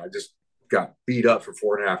 man, I just got beat up for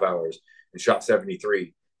 4.5 hours and shot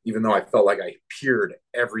 73, even though I felt like I peered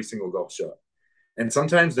every single golf shot. And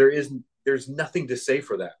sometimes there's nothing to say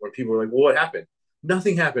for that. When people are like, "Well, what happened?"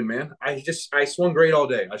 Nothing happened, man. I swung great all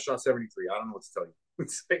day. I shot 73. I don't know what to tell you.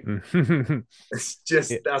 It's, like, Hmm. it's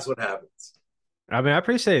just Yeah. that's what happens. I mean, I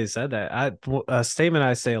appreciate you said that. A statement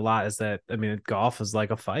I say a lot is that, I mean, golf is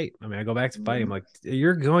like a fight. I mean, I go back to fighting. I'm Mhm. like,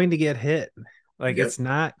 you're going to get hit. Like, Yep. it's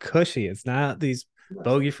not cushy. It's not these No.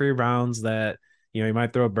 bogey free rounds that, you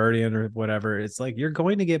might throw a birdie in or whatever. It's like you're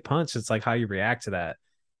going to get punched. It's like how you react to that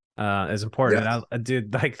is important. Yeah. And I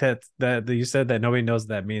dude, like that you said that nobody knows what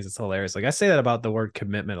that means. It's hilarious. Like, I say that about the word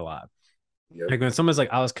commitment a lot. Yep. Like, when someone's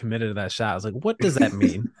like, I was committed to that shot, I was like, what does that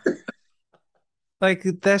mean? Like,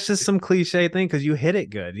 that's just some cliche thing because you hit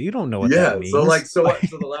it good. You don't know what that Yeah. So like, means. so what? Like,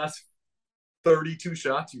 So the last 32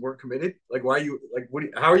 shots you weren't committed. Like, why you like? What?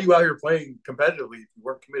 How are you out here playing competitively if you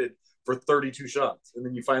weren't committed for 32 shots, and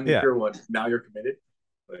then you finally yeah, clear one? Now you're committed.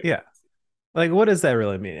 Like, yeah. Like, what does that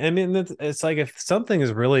really mean? I mean, it's like if something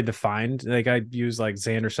is really defined, like I use like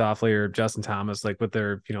Xander Schauffele or Justin Thomas, like with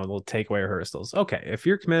their, little takeaway rehearsals. Okay, if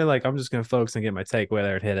you're committed, like I'm just gonna focus and get my takeaway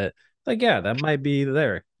there and hit it. Like, yeah, that might be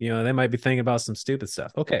there. They might be thinking about some stupid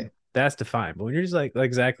stuff. Okay, that's defined. But when you're just like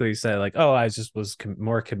exactly you said, like, oh, I just was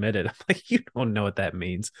more committed. I'm like, you don't know what that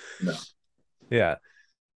means. no. Yeah,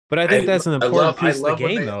 but I think that's an important I piece of the love when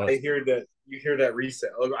game, they though. I hear that you hear that reset.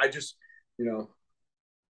 I just you know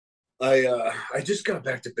I just got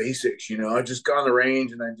back to basics. I just got on the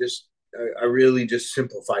range and I really just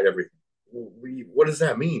simplified everything. What does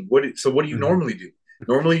that mean? What do you Mhm. normally do?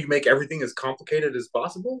 Normally you make everything as complicated as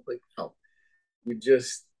possible. Like no, you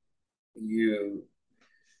just you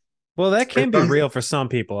Well, that there's can be some real for some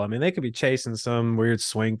people. I mean, they could be chasing some weird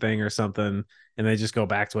swing thing or something, and they just go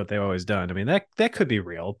back to what they've always done. I mean, that could be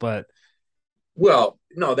real, but well,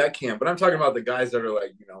 no, that can't. But I'm talking about the guys that are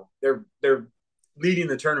like, they're leading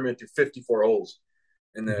the tournament through 54 holes,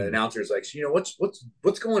 and the Mhm. announcer's like, so,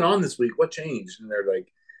 what's going on this week? What changed? And they're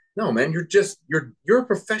like, no, man, you're a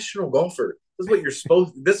professional golfer. This is what you're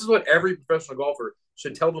supposed. This is what every professional golfer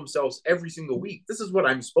should tell themselves every single week. This is what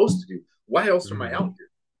I'm supposed to do. Why else am I Mhm. out here?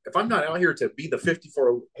 If I'm not out here to be the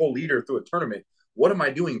 54 hole leader through a tournament, what am I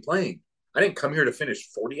doing playing? I didn't come here to finish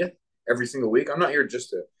 40th every single week. I'm not here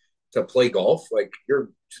just to play golf. Like you're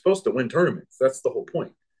supposed to win tournaments. That's the whole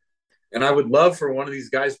point. And I would love for one of these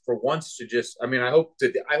guys for once to just. I mean, I hope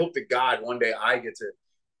to God one day I get to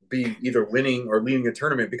be either winning or leading a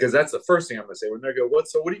tournament because that's the first thing I'm gonna say when they go, what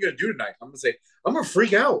are you gonna do tonight? I'm gonna say, I'm gonna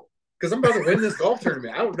freak out because I'm about to win this golf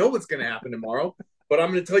tournament. I don't know what's gonna happen tomorrow, but I'm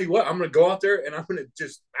gonna tell you what, I'm gonna go out there and I'm gonna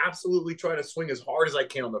just absolutely try to swing as hard as I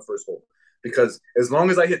can on the first hole. Because as long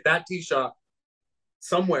as I hit that tee shot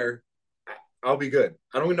somewhere, I'll be good.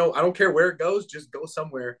 I don't know. I don't care where it goes. Just go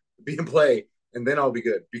somewhere, be in play, and then I'll be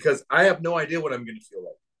good. Because I have no idea what I'm going to feel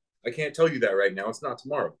like. I can't tell you that right now. It's not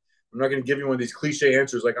tomorrow. I'm not going to give you one of these cliche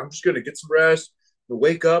answers like I'm just going to get some rest,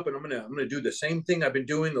 wake up, and I'm gonna do the same thing I've been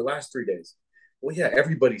doing the last 3 days. Well, yeah,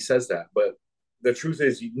 everybody says that, but the truth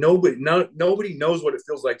is, nobody knows what it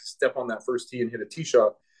feels like to step on that first tee and hit a tee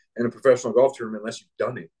shot in a professional golf tournament unless you've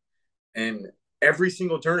done it. And every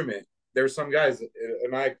single tournament, there's some guys,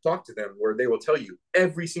 and I talk to them where they will tell you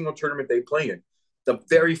every single tournament they play in, the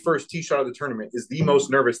very first tee shot of the tournament is the most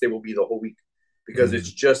nervous they will be the whole week because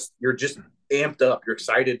Mhm. you're just amped up. You're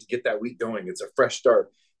excited to get that week going. It's a fresh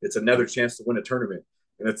start. It's another chance to win a tournament.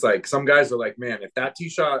 And it's like some guys are like, man, if that tee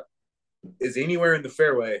shot is anywhere in the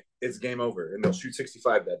fairway, it's game over, and they'll shoot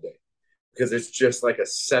 65 that day because it's just like a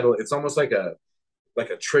settle. It's almost like a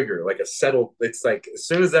trigger, like a settle. It's like as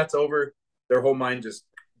soon as that's over, their whole mind just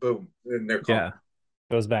boom, and they're calm. Yeah,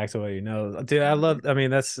 goes back to what dude. I Mm-hmm. love. I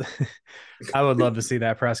mean, that's. I would love to see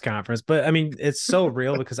that press conference, but I mean, it's so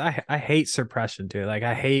real because I hate suppression, dude. Like,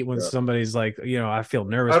 I hate when Yeah. somebody's like, I feel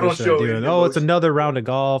nervous. I What don't should I show do? And any oh, it's emotion. another Yeah. round of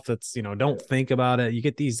golf. It's don't Yeah. think about it. You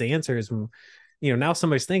get these answers, and now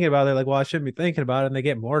somebody's thinking about it. They're like, well, I shouldn't be thinking about it, and they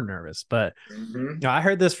get more nervous. But Mm-hmm. I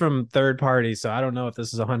heard this from third parties, so I don't know if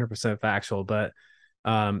this is 100% factual, but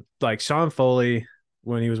like Sean Foley,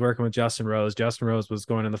 when he was working with Justin Rose was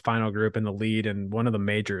going in the final group in the lead in one of the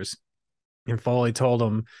majors, and Foley told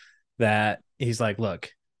him that he's like, look,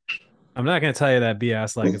 I'm not going to tell you that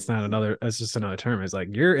BS. Like, it's just another term. It's like,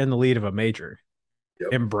 you're in the lead of a major,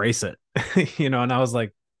 Yep. embrace it. And I was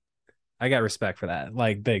like, I got respect for that,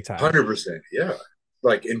 like, big time. 100%. Yeah.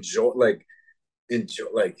 Like yeah,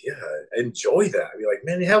 enjoy that. Be like,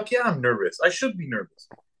 man, hell yeah, I'm nervous. I should be nervous,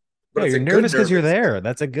 but Yeah, it's you're a good nervous because you're nervous. there.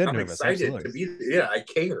 That's a good I'm nervous. excited Absolutely. to be. Yeah, I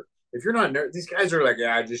care. If you're not nervous, these guys are like,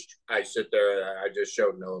 yeah, I sit there. I just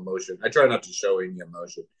show no emotion. I try not to show any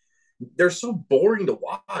emotion. They're so boring to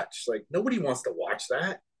watch. Like nobody wants to watch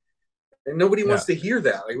that. And nobody Yeah. wants to hear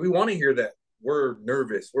that. Like we want to hear that we're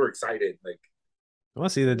nervous, we're excited. Like, I want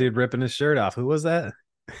to see the dude ripping his shirt off. Who was that?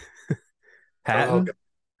 oh Hatton?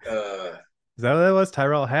 god, Is that what that was?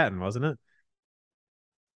 Tyrell Hatton, wasn't it?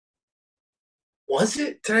 was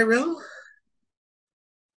it Tyrell?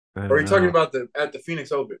 I Or are don't you talking know. about the at the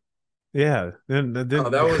Phoenix Open? Yeah. Then No,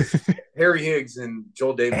 that was Harry Higgs and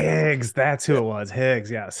Joel Dahmen. Higgs, that's who Yeah, it was.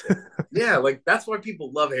 Higgs, yes. yeah, like that's why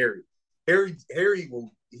people love Harry. Harry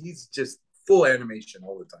will he's just full animation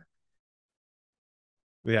all the time.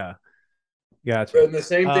 Yeah, gotcha. And the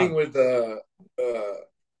same thing Um, with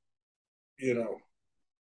you know,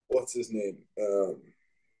 what's his name?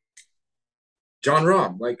 John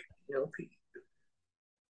Rahm. Like, you know,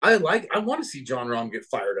 I want to see John Rahm get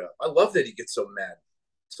fired up. I love that he gets so mad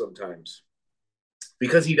sometimes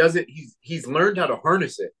because he doesn't. He's learned how to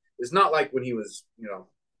harness it. It's not like when he was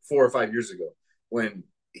 4 or 5 years ago when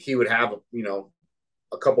he would have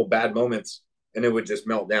a couple bad moments and it would just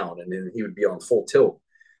melt down and then he would be on full tilt.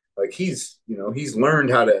 Like he's learned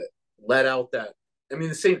how to let out that. I mean,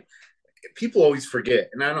 the same people always forget,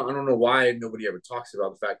 and I don't know why nobody ever talks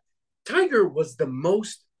about the fact Tiger was the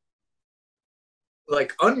most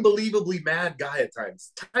like unbelievably mad guy at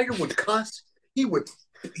times. Tiger would cuss. He would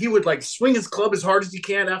he would like swing his club as hard as he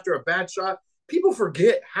can after a bad shot. People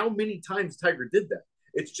forget how many times Tiger did that.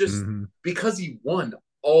 It's just mhm. because he won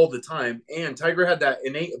all the time, and Tiger had that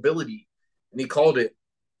innate ability, and he called it.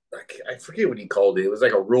 Like, I forget what he called it. It was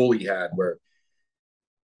like a rule he had where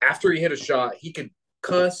after he hit a shot, he could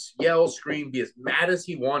cuss, yell, scream, be as mad as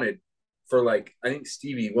he wanted for like I think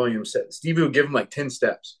Stevie Williams said Stevie would give him like 10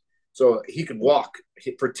 steps. So he could walk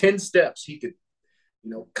for 10 steps, he could,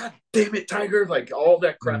 God damn it, Tiger, like all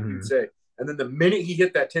that crap he'd Mhm. say. And then the minute he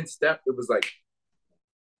hit that 10th step, it was like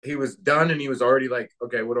he was done and he was already like,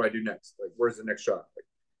 okay, what do I do next? Like, where's the next shot?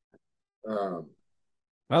 Like,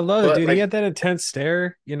 I love it, but dude. He like, had that intense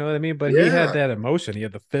stare, you know what I mean? But he had yeah, that emotion. He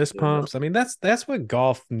had the fist you know, pumps. I mean, that's what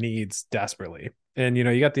golf needs desperately. And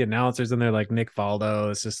you got the announcers in there like Nick Faldo.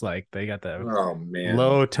 It's just like they got the oh man,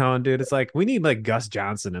 low tone, dude. It's like we need like Gus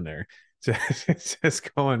Johnson in there.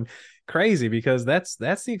 Just going crazy because that's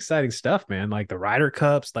the exciting stuff, man. Like the Ryder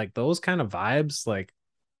Cups, like those kind of vibes, like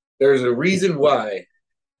there's a reason why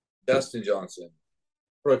Dustin Johnson,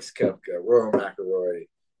 Brooks Koepka, Rory McIlroy,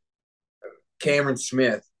 Cameron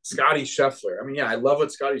Smith, Scotty Scheffler. I mean, yeah, I love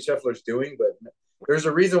what Scotty Scheffler's doing, but there's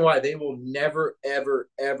a reason why they will never, ever,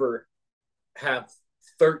 ever have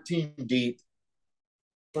 13 deep,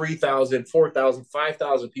 3,000, 4,000,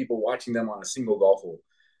 5,000 people watching them on a single golf hole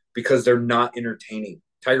because they're not entertaining.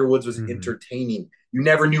 Tiger Woods was mhm, entertaining. You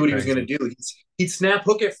never knew what he was going crazy. to do. He'd snap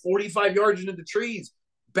hook at 45 yards into the trees,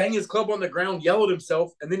 bang his club on the ground, yell at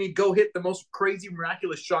himself, and then he'd go hit the most crazy,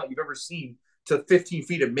 miraculous shot you've ever seen to 15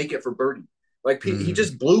 feet and make it for birdie. Like he Mhm.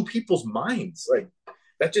 just blew people's minds. Like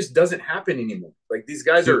that just doesn't happen anymore. Like these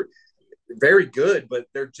guys Dude, are very good, but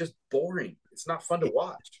they're just boring. It's not fun to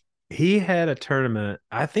watch. he had a tournament.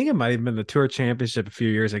 I think it might have been the Tour Championship a few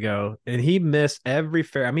years ago, and he missed every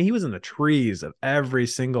fair. I mean, he was in the trees of every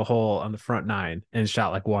single hole on the front nine and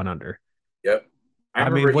shot like one under. Yep. I I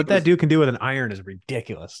remember mean, he what that was dude can do with an iron is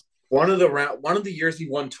ridiculous. one of the years he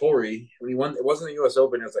won Tory when he won. It wasn't the U.S.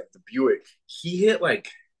 Open. It was like the Buick. He hit like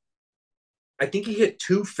I think he hit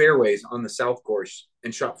two fairways on the South Course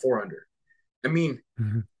and shot four under. I mean,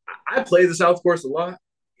 Mhm. I play the South Course a lot.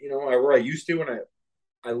 Where I used to when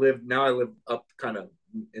I live now. I live up kind of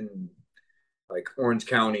in like Orange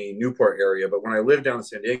County, Newport area. But when I lived down in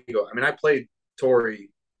San Diego, I mean, I played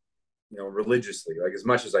Tory, religiously, like as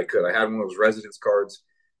much as I could. I had one of those residence cards.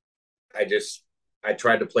 I just I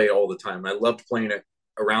tried to play it all the time. I loved playing it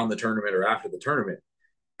around the tournament or after the tournament.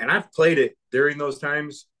 And I've played it during those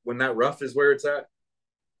times when that rough is where it's at.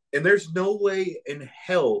 And there's no way in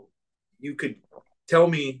hell you could tell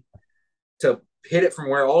me to hit it from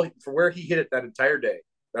where he hit it that entire day.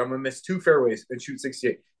 That I'm gonna miss two fairways and shoot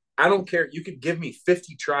 68. I don't care. You could give me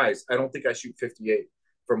 50 tries. I don't think I shoot 58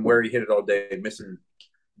 from where he hit it all day and missing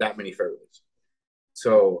that many fairways.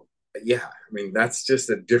 So yeah, I mean that's just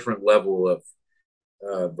a different level of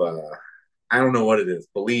I don't know what it is,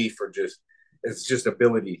 belief or just it's just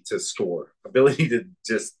ability to score, ability to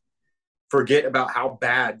just forget about how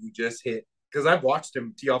bad you just hit. Because I've watched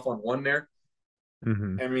him tee off on one there.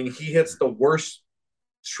 Mhm. I mean, he hits the worst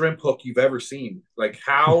shrimp hook you've ever seen. Like,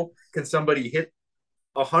 how can somebody hit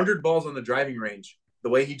 100 balls on the driving range the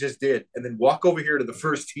way he just did, and then walk over here to the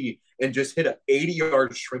first tee and just hit an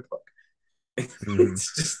 80-yard shrimp hook? Mhm.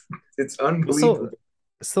 It's just, it's Well, so unbelievable.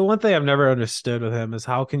 so one thing I've never understood with him is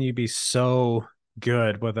how can you be so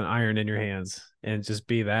good with an iron in your hands and just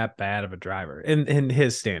be that bad of a driver in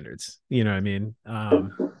his standards? You know what I mean?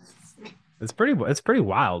 It's pretty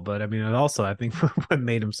wild, but I mean, it also I think what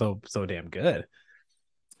made him so damn good.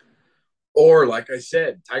 Or, like I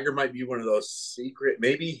said, Tiger might be one of those secret.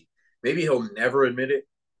 Maybe he'll never admit it.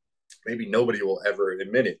 Maybe nobody will ever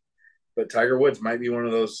admit it. But Tiger Woods might be one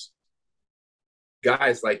of those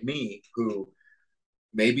guys like me who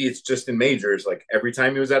maybe it's just in majors, like every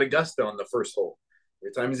time he was at Augusta on the first hole,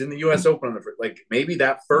 every time he's in the U.S. Open on the first, like maybe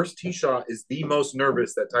that first tee shot is the most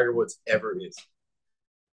nervous that Tiger Woods ever is.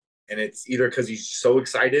 And it's either because he's so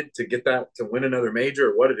excited to get that to win another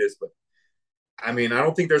major or what it is. But I mean, I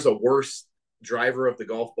don't think there's a worse driver of the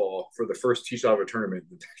golf ball for the first tee shot of a tournament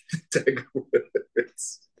than Tiger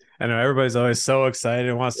Woods. I know everybody's always so excited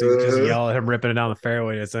and wants to just yell at him ripping it down the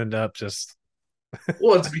fairway. It's end up just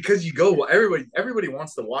Well, it's because you go. Everybody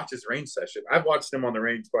wants to watch his range session. I've watched him on the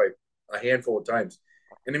range probably a handful of times,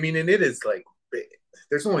 and I mean, and it is like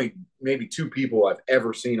there's only maybe two people I've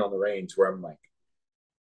ever seen on the range where I'm like,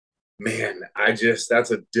 man,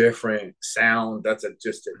 that's a different sound. That's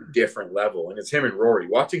just a different level, and it's him and Rory.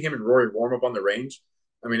 Watching him and Rory warm up on the range.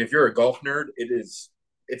 I mean, if you're a golf nerd, it's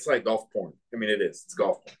like golf porn. I mean, it is. It's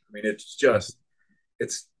golf porn. I mean, it's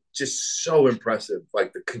just so impressive.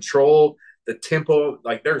 Like the control, the tempo,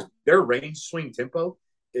 like their range swing tempo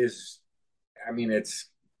is, I mean, it's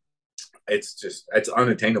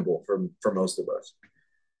unattainable for most of us.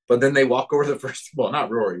 But then they walk over the first. Well, not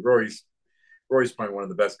Rory. Rory's probably one of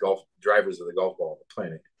the best golf drivers of the golf ball on the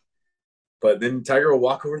planet. But then Tiger will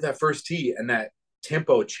walk over that first tee, and that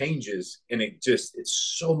tempo changes, and it's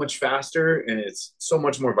so much faster, and it's so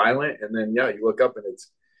much more violent. And then yeah, you look up and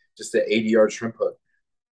it's just an 80-yard shrimp hook,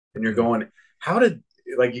 and you're going, how did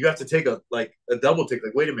like you got to take a double take?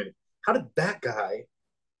 Like, wait a minute, how did that guy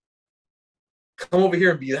come over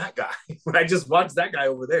here and be that guy when I just watched that guy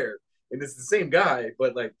over there, and it's the same guy,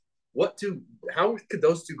 but like how could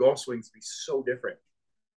those two golf swings be so different?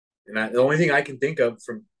 And the only thing I can think of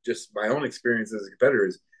from just my own experience as a competitor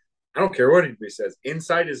is I don't care what anybody says.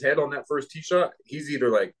 Inside his head on that first tee shot, he's either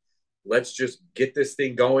like, let's just get this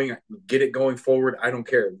thing going, get it going forward. I don't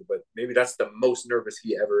care. But maybe that's the most nervous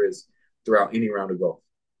he ever is throughout any round of golf.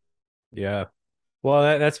 yeah.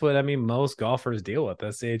 Well, that's what I mean. Most golfers deal with.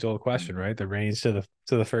 That's the age-old question, right? The range to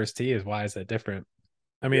the first tee is why is that different?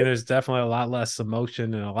 I mean, Yeah. there's definitely a lot less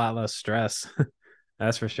emotion and a lot less stress.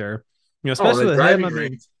 That's for sure. You know, Oh, especially with him. I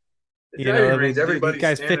mean, the you know, driving I range, mean, dude, the everybody's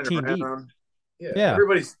guy's standing 15 deep. around. Yeah, Yeah.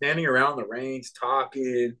 everybody's standing around the range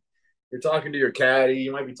talking. You're talking to your caddy.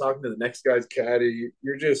 You might be talking to the next guy's caddy.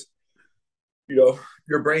 You're just, your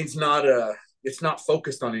brain's not it's not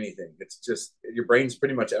focused on anything. It's just your brain's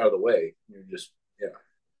pretty much out of the way. You're just yeah.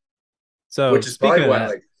 So Which is speaking probably of why that,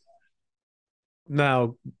 like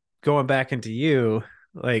now going back into you,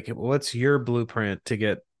 like, what's your blueprint to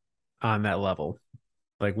get on that level?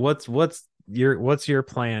 Like, what's your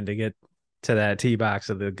plan to get to that tee box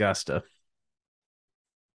of the Augusta?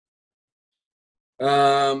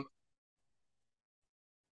 um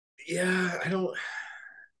yeah, I don't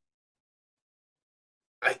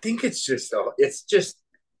I think it's it's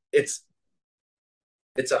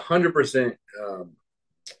 100%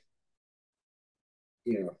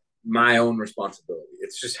 my own responsibility.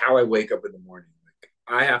 It's just how I wake up in the morning. Like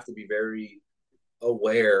I have to be very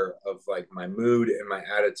aware of like my mood and my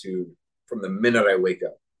attitude from the minute I wake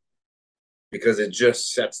up because it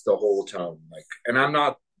just sets the whole tone. Like, and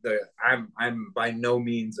I'm by no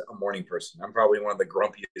means a morning person. I'm probably one of the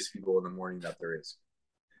grumpiest people in the morning that there is.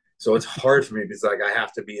 So it's hard for me because like I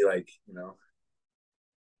have to be like,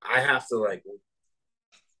 I have to like,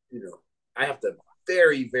 I have to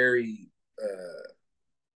very, very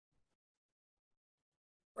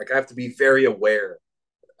like I have to be very aware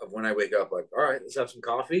of when I wake up. Like, all right, let's have some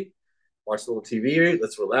coffee, watch a little TV,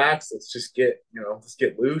 let's relax, let's just let's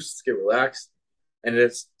get loose, let's get relaxed, and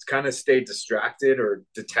it's kind of stay distracted or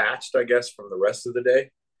detached, I guess, from the rest of the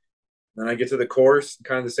day. Then I get to the course,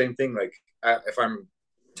 kind of the same thing. Like if I'm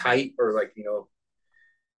tight or like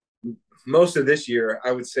most of this year,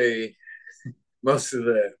 I would say most of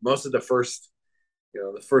the first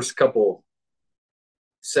the first couple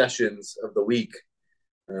sessions of the week,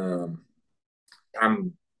 um,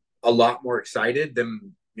 I'm a lot more excited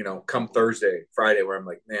than come Thursday, Friday, where I'm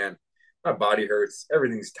like, man, my body hurts,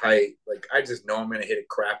 everything's tight. Like I just know I'm gonna hit it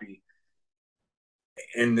crappy,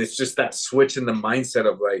 and it's just that switch in the mindset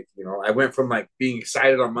of like, I went from like being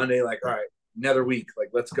excited on Monday, like, all right, another week, like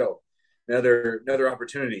let's go, another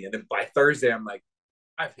opportunity, and then by Thursday, I'm like,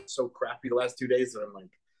 I've hit so crappy the last 2 days that I'm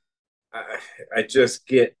like, I just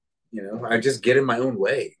get, I just get in my own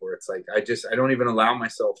way where it's like I don't even allow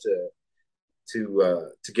myself to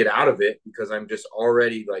get out of it because I'm just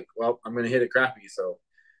already like, well, I'm gonna hit it crappy, so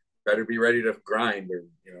better be ready to grind, or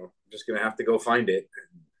I'm just gonna have to go find it.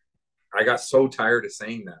 And I got so tired of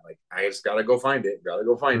saying that, like I just gotta go find it, gotta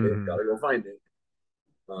go find it, Mm-hmm. gotta go find it.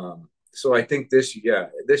 So I think this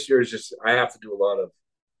year is just I have to do a lot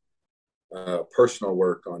of personal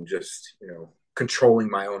work on just controlling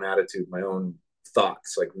my own attitude, my own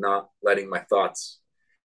thoughts, like not letting my thoughts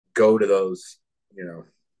go to those,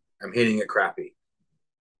 I'm hitting it crappy.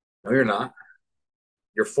 No, you're not.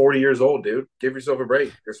 You're 40 years old, dude. Give yourself a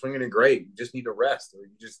break. You're swinging it great. You just need to rest, or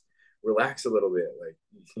you just relax a little bit.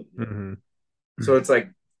 Like, Mm-hmm. so it's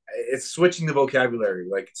like, it's switching the vocabulary.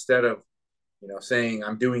 Like, instead of, saying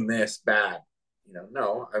I'm doing this bad,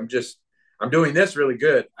 no, I'm doing this really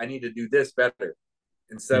good. I need to do this better.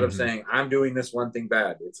 Instead of Mm-hmm. saying I'm doing this one thing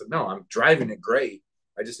bad, it's no, I'm driving it great.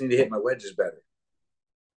 I just need to hit my wedges better,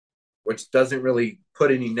 which doesn't really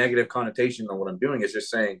put any negative connotation on what I'm doing. It's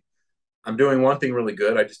just saying I'm doing one thing really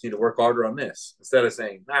good. I just need to work harder on this, instead of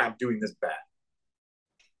saying, I'm doing this bad.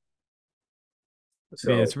 I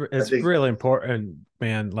mean, So I it's think, really important,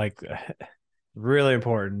 man. Like, really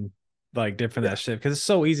important. Like, different yeah. that shit because it's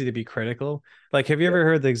so easy to be critical. Like, have you Yeah. ever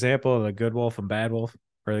heard the example of the good wolf and bad wolf,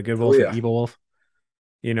 or the good Oh, wolf and yeah. evil wolf?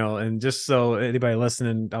 And just so anybody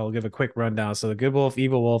listening, I'll give a quick rundown. So the good wolf,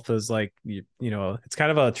 evil wolf is like it's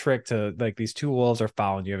kind of a trick to, like, these two wolves are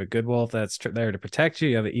following you. You have a good wolf that's there to protect you.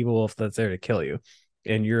 You have an evil wolf that's there to kill you,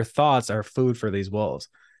 and your thoughts are food for these wolves.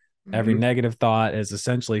 Every Mm-hmm. negative thought is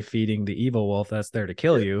essentially feeding the evil wolf that's there to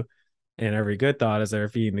kill Yeah. you, and every good thought is there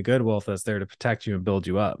feeding the good wolf that's there to protect you and build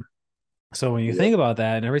you up. So when you Yep. think about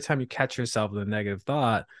that, and every time you catch yourself with a negative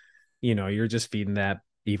thought, you're just feeding that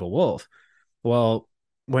evil wolf. Well,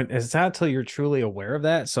 when it's not until you're truly aware of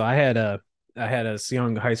that. So I had a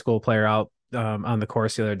young high school player out on the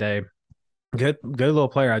course the other day. Good little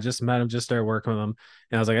player. I just met him, just started working with him,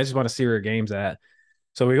 and I was like, I just want to see where your game's at.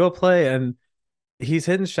 So we go play, and he's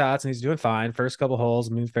hitting shots and he's doing fine. First couple holes,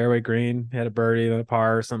 I mean, fairway green, had a birdie, then a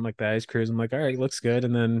par or something like that. He's cruising. I'm like, all right, looks good.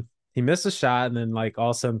 And then he missed a shot, and then, like,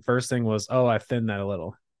 all of a sudden, first thing was, oh, I thinned that a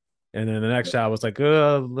little. And then the next shot was like,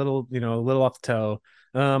 a little off the toe.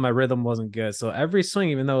 My rhythm wasn't good. So every swing,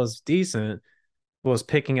 even though it was decent, was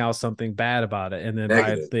picking out something bad about it. And then by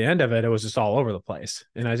Negative. the end of it, it was just all over the place.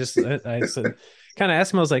 And I said, kind of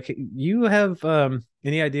asked him, I was like, you have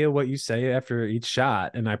any idea what you say after each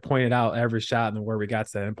shot? And I pointed out every shot and then where we got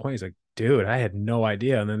to that end point. He's like, dude, I had no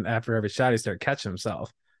idea. And then after every shot, he started catching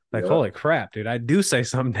himself. Like, Yeah. holy crap, dude, I do say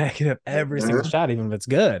something negative every single Uh-huh. shot, even if it's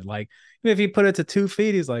good. Like, even if he put it to 2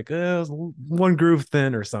 feet, he's like, it was one groove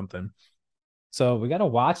thin or something. So we got to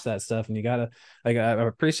watch that stuff, and you got to, like, I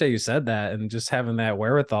appreciate you said that, and just having that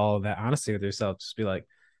wherewithal, that honesty with yourself, just be like,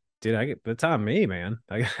 dude, it's on me, man.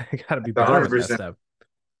 I got to be better with that 100%. stuff.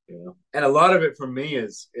 And a lot of it for me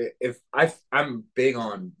is, if I'm big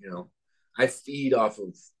on, I feed off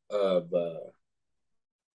of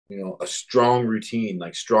a strong routine,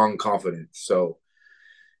 like strong confidence. So,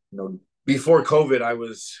 before COVID, I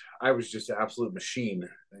was just an absolute machine.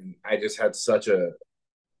 And I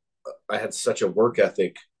had such a work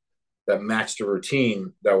ethic that matched a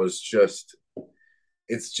routine that was just,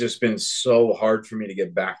 it's just been so hard for me to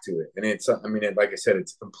get back to it. And like I said,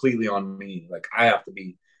 it's completely on me. Like, I have to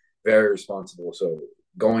be very responsible. So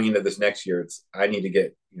going into this next year, I need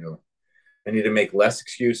to I need to make less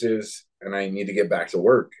excuses, and I need to get back to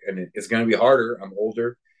work. And it's going to be harder. I'm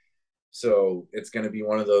older. So it's going to be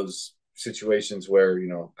one of those situations where,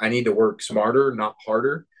 I need to work smarter, not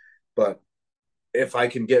harder. But if I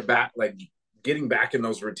can get back, like, getting back in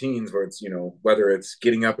those routines where it's, whether it's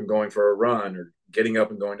getting up and going for a run or getting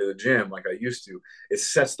up and going to the gym like I used to, it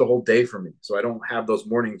sets the whole day for me. So I don't have those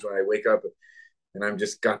mornings when I wake up and I'm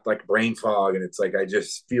just got like brain fog, and it's like I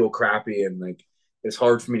just feel crappy, and like it's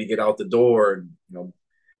hard for me to get out the door. And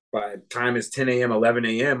by the time it's 10 a.m., 11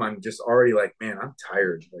 a.m., I'm just already like, man, I'm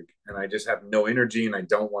tired. Like, and I just have no energy, and I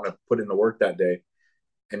don't want to put in the work that day.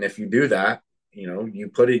 And if you do that,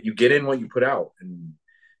 you get in what you put out. And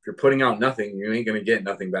if you're putting out nothing, you ain't going to get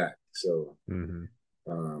nothing back. So,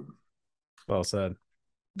 Mm-hmm. um, Well said.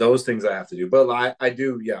 those things I have to do. But I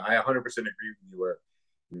do, yeah, I 100% agree with you where,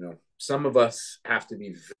 some of us have to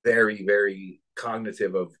be very, very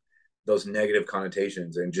cognitive of those negative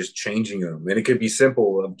connotations and just changing them. And it could be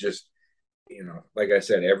simple of just, like I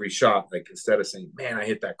said, every shot, like, instead of saying, man, I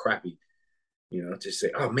hit that crappy, just say,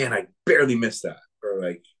 oh man, I barely missed that. Or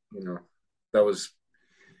like, that was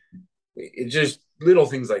it, just little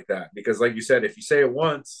things like that. Because like you said, if you say it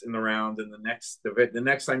once in the round, and the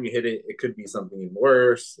next time you hit it, it could be something even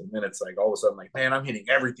worse. And then it's like all of a sudden, like, man, I'm hitting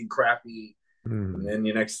everything crappy. And Mm-hmm. then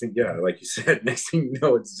your next thing, yeah, like you said, next thing you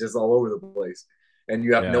know, it's just all over the place. And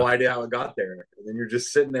you have Yeah. no idea how it got there. And then you're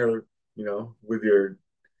just sitting there, with your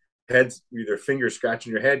heads, either fingers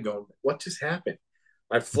scratching your head going, what just happened?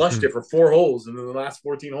 I flushed it for 4 holes, and then the last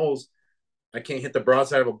 14 holes, I can't hit the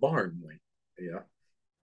broadside of a barn. Like, yeah.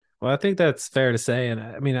 Well, I think that's fair to say, and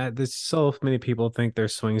I mean, there's so many people think their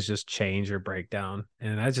swings just change or break down,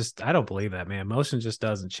 and I don't believe that, man. Motion just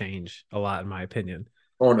doesn't change a lot, in my opinion.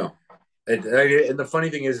 Oh no. And the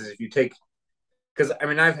funny thing is if you take, because I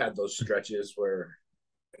mean, I've had those stretches where,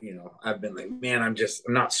 I've been like, man, I'm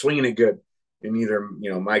not swinging it good. And either,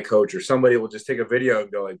 my coach or somebody will just take a video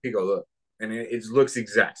and go like, Pico, look. And it looks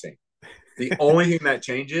exact same. The only thing that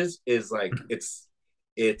changes is like, it's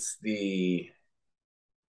the,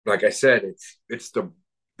 like I said, it's the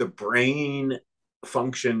brain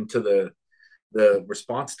function to the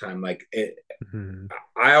response time. Like Mhm.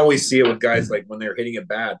 I always see it with guys like when they're hitting it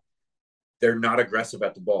bad, they're not aggressive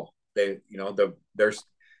at the ball. There's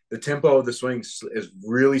the tempo of the swing is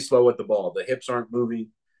really slow at the ball. The hips aren't moving.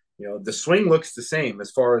 The swing looks the same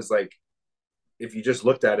as far as like if you just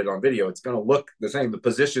looked at it on video, it's going to look the same. The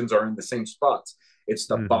positions are in the same spots. It's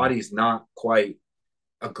the Mhm. body's not quite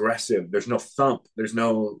aggressive. There's no thump. There's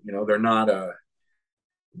no, they're not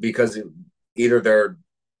because either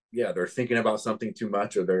they're thinking about something too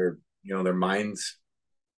much or their minds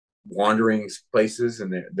wandering places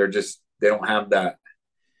and they're just they don't have that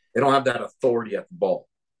authority at the ball.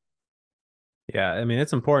 Yeah, I mean,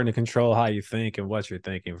 it's important to control how you think and what you're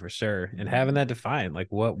thinking for sure, and having that defined, like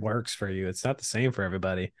what works for you. It's not the same for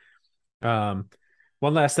everybody. Um,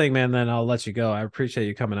 One last thing, man, then I'll let you go. I appreciate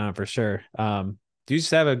you coming on for sure. Do you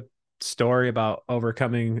just have a story about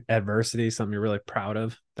overcoming adversity, something you're really proud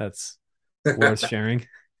of that's worth sharing?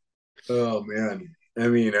 Oh man. I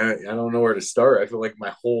mean, I don't know where to start. I feel like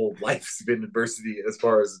my whole life's been adversity as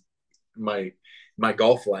far as my my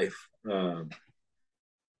golf life.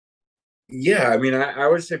 Yeah, I mean, I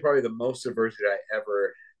would say probably the most adversity I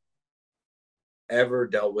ever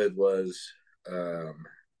dealt with was um,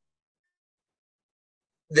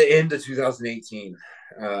 the end of 2018.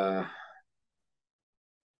 Uh,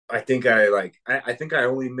 I think I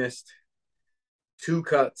only missed two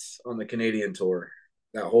cuts on the Canadian tour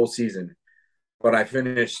that whole season, but I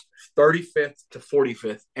finished 35th to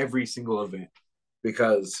 45th every single event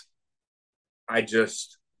because I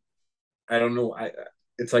just I don't know.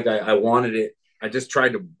 It's like I wanted it. I just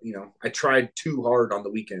tried to, I tried too hard on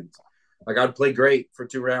the weekends. Like I'd play great for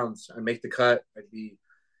 2 rounds. I'd make the cut.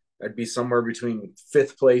 I'd be somewhere between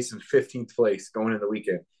fifth place and 15th place going in the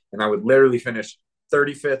weekend, and I would literally finish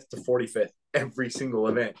 35th to 45th every single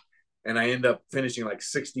event, and I end up finishing like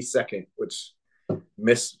 62nd, which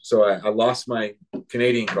missed. So I lost my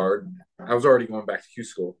Canadian card. I was already going back to Q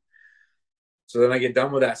school. So then I get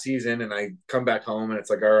done with that season and I come back home and it's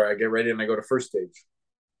like, all right, I get ready and I go to first stage.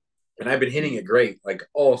 And I've been hitting it great like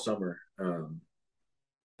all summer.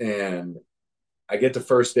 And I get to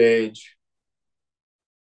first stage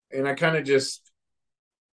and I kind of just,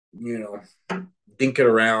 you know, dink it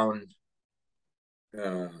around.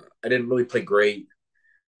 Uh, I didn't really play great,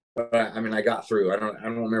 but I mean, I got through. I don't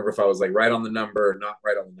remember if I was like right on the number or not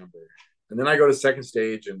right on the number. And then I go to second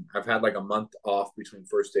stage and I've had like a month off between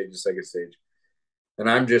first stage and second stage. And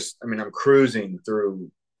I'm cruising through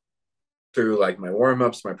like my warm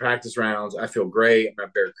ups, my practice rounds. I feel great. I'm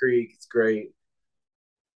at Bear Creek. It's great.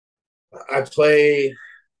 I play,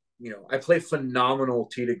 I play phenomenal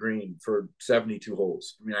tee to green for 72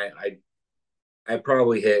 holes. I mean, I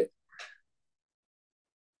probably hit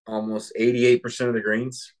almost 88% of the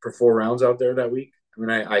greens for 4 rounds out there that week. I mean,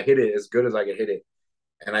 I hit it as good as I could hit it,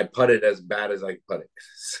 and I putted as bad as I could putt it.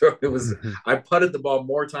 So I putted the ball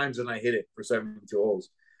more times than I hit it for 72 holes.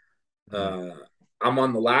 Uh, I'm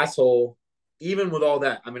on the last hole. Even with all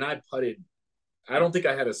that, I mean, I don't think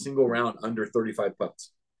I had a single round under 35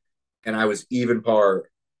 putts, and I was even par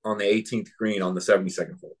on the 18th green on the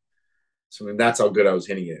 72nd hole. So I mean, that's how good I was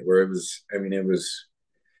hitting it. Where it was, I mean, it was.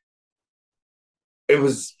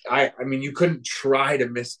 I mean, you couldn't try to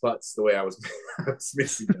miss putts the way I was, I was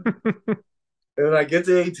missing them. And I get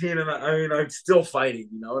to 18, and I mean, I'm still fighting,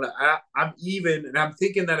 and I'm even, and I'm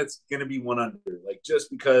thinking that it's going to be one under, like just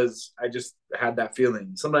because I just had that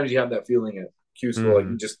feeling. Sometimes you have that feeling at Q school, like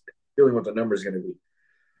you just feeling what the number is going to be.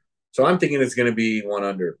 So I'm thinking it's going to be one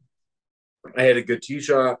under. I had a good tee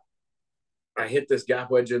shot. I hit this gap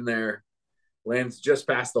wedge in there, lands just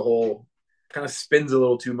past the hole, kind of spins a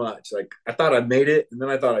little too much. Like I thought I made it, and then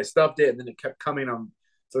I thought I stuffed it, and then it kept coming on.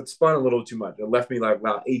 So it spun a little too much. It left me like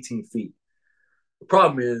about 18 feet. The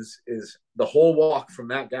problem is the whole walk from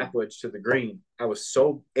that gap wedge to the green, I was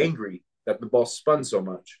so angry that the ball spun so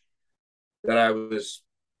much that I was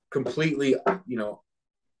completely,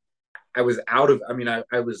 I was out of. I mean, I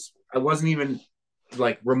wasn't even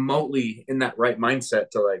like remotely in that right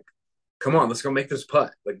mindset to like, come on, let's go make this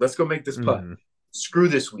putt. Like, let's go make this putt. Screw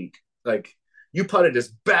this week. Like, You putted as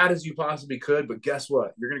bad as you possibly could, but guess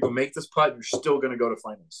what? You're gonna go make this putt. You're still gonna go to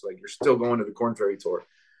finals. Like you're still going to the Korn Ferry Tour.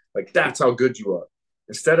 Like that's how good you are.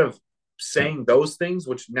 Instead of saying those things,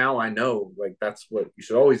 which now I know, like that's what you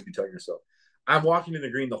should always be telling yourself. I'm walking in the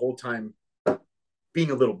green the whole time,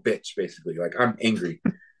 being a little bitch, basically. Like I'm angry.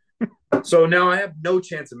 So now I have no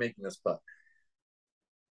chance of making this putt.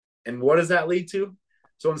 And what does that lead to?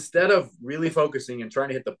 So instead of really focusing and trying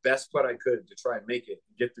to hit the best putt I could to try and make it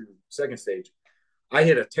and get through the second stage, I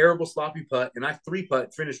hit a terrible sloppy putt and I three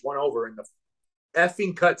putt, finished one over, and the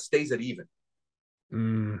effing cut stays at even.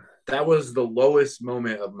 That was the lowest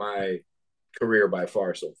moment of my career by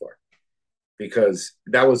far so far, because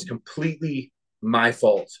that was completely my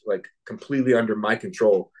fault, like completely under my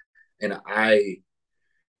control. And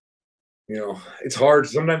it's hard.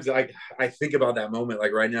 Sometimes I think about that moment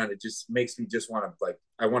like right now, and it just makes me just want to like,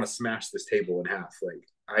 I want to smash this table in half. Like,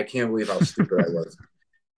 I can't believe how stupid I was.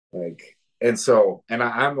 Like, and so, and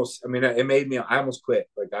I almost, I mean, it made me, I almost quit.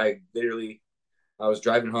 Like I was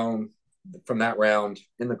driving home from that round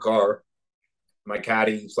in the car. My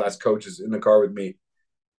caddy / coach is in the car with me.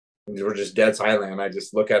 And we're just dead silent. And I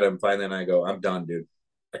just look at him finally and I go, I'm done, dude.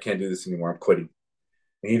 I can't do this anymore. I'm quitting.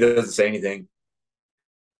 And he doesn't say anything.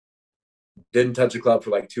 Didn't touch the club for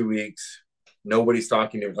like 2 weeks. Nobody's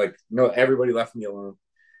talking to me. Like, no, everybody left me alone.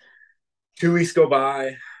 2 weeks go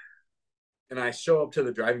by and I show up to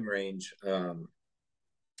the driving range,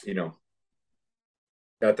 you know,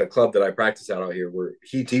 at the club that I practice out here where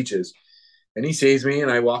he teaches. And he sees me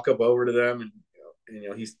and I walk up over to them and,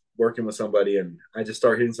 he's working with somebody and I just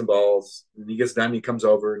start hitting some balls and he gets done. He comes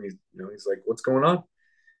over and he's like, what's going on?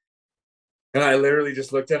 And I literally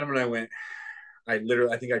just looked at him and I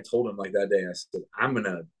think I told him like that day, I said, I'm going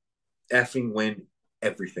to effing win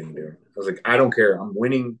everything, dude. I was like, I don't care. I'm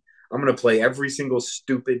winning. I'm going to play every single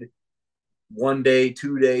stupid 1 day,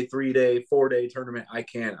 2 day, 3 day, 4 day tournament I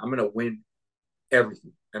can. I'm going to win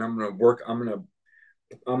everything. And I'm going to work on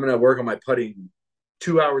my putting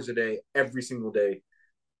 2 hours a day, every single day,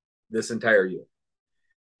 this entire year.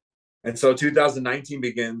 And so 2019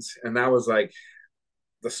 begins, and that was like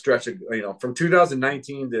the stretch of, from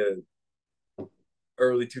 2019 to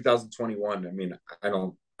early 2021. I mean,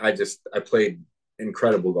 I played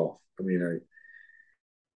incredible golf. I mean,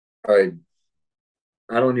 I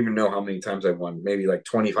don't even know how many times I won, maybe like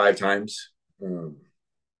 25 times. I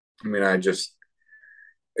mean,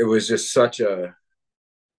 it was just such a,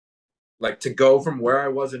 like to go from where I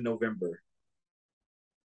was in November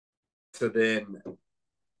to then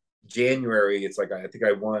January, it's like I think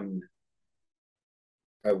I won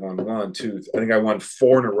one, two, I think I won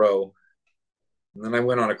 4 in a row. And then I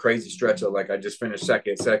went on a crazy stretch of like I just finished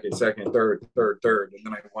second, third, and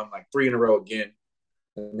then I won like 3 in a row again.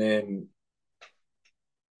 And then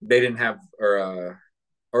they didn't have or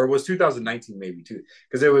it was 2019 maybe too,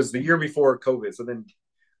 because it was the year before COVID. So then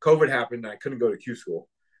COVID happened and I couldn't go to Q school.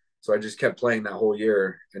 So I just kept playing that whole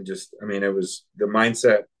year and just, I mean, it was the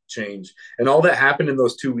mindset change. And all that happened in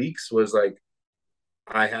those 2 weeks was like,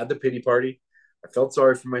 I had the pity party. I felt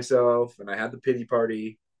sorry for myself and I had the pity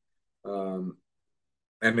party. And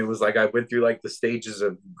it was like, I went through like the stages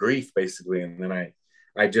of grief basically. And then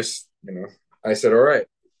I just, I said, all right,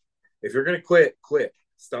 if you're going to quit, quit.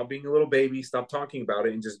 Stop being a little baby. Stop talking about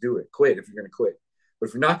it and just do it. Quit if you're going to quit. But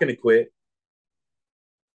if you're not going to quit,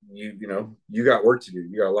 you got work to do.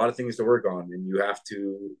 You got a lot of things to work on, and you have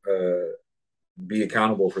to be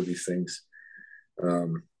accountable for these things,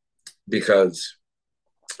 because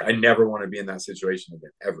I never want to be in that situation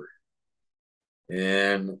again, ever.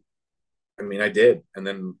 And I mean, I did. And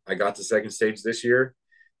then I got to second stage this year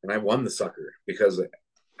and I won the sucker because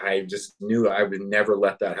I just knew I would never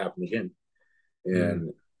let that happen again.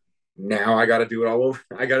 And now I got to do it all over.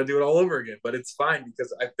 I got to do it all over again, but it's fine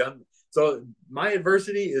because I've done. So my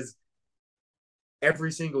adversity is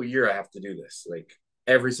every single year I have to do this. Like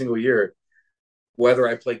every single year, whether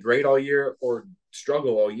I play great all year or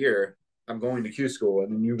struggle all year, I'm going to Q school.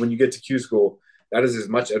 And then when you get to Q school, that is as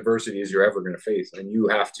much adversity as you're ever going to face. And you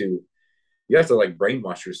have to like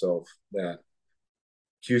brainwash yourself that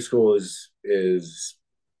Q school is it's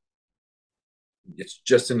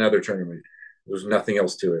just another tournament. There's nothing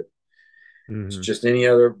else to it. It's just any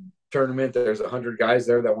other tournament. There's 100 guys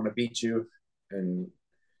there that want to beat you, and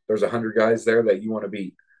there's 100 guys there that you want to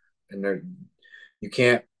beat, and you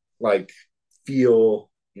can't like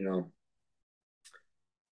feel, you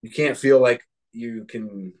can't feel like you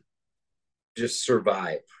can just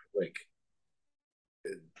survive. Like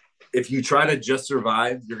if you try to just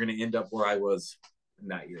survive, you're going to end up where I was in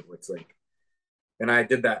that year. It's like, and I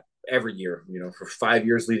did that every year, for 5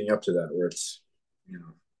 years leading up to that, where it's,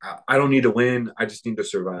 I don't need to win. I just need to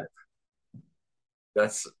survive.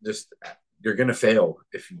 That's just, you're gonna fail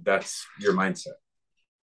if that's your mindset.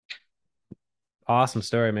 Awesome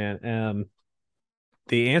story, man.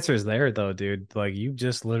 The answer is there though, dude. Like you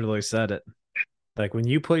just literally said it. Like when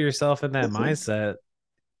you put yourself in that mindset,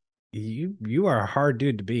 you are a hard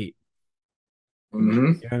dude to beat. Mm-hmm.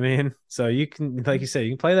 You know what I mean? So you can, like you said,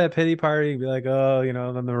 you can play that pity party and be like, oh,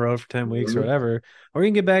 I'm on the road for 10 weeks or Mm-hmm. whatever. Or you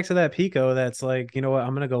can get back to that Pico that's like, you know what,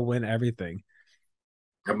 I'm gonna go win everything.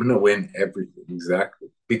 I'm gonna win everything, exactly,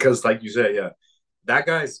 because like you said, yeah, that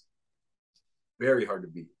guy's very hard to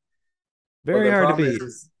beat. But Very hard to beat.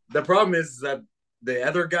 the problem is that the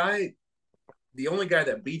other guy, the only guy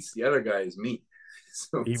that beats the other guy is me.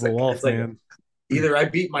 So Evil it's Wolf, like man. either I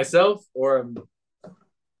beat myself or I'm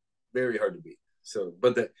very hard to beat. So,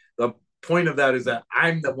 but the point of that is that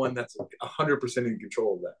I'm the one that's 100% in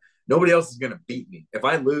control of that. Nobody else is gonna beat me. If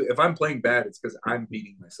I lose, if I'm playing bad, it's because I'm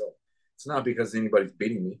beating myself. It's not because anybody's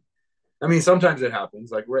beating me. I mean, sometimes it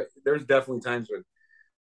happens. Like there's definitely times when,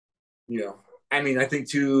 you know, I mean, I think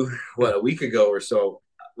a week ago or so,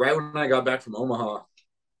 right when I got back from Omaha,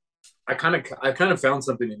 I kind of found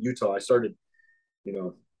something in Utah. I started, you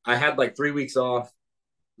know, I had like 3 weeks off,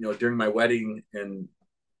 during my wedding, and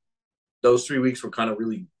those 3 weeks were kind of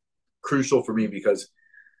really crucial for me because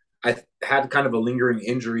I had kind of a lingering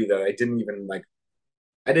injury that I didn't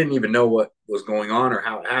even know what was going on or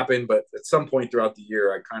how it happened. But at some point throughout the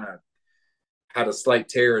year, I kind of had a slight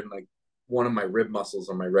tear in like one of my rib muscles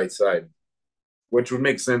on my right side, which would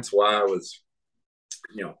make sense why I was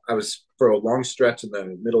for a long stretch in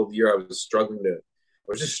the middle of the year, I was just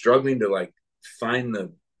struggling to like find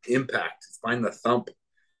the impact, find the thump.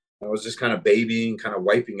 I was just kind of babying, kind of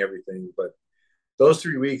wiping everything. But those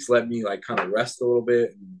 3 weeks let me like kind of rest a little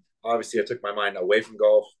bit. And obviously, I took my mind away from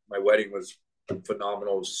golf. My wedding was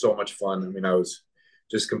phenomenal. It was so much fun. I mean, I was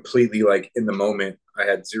just completely like in the moment. I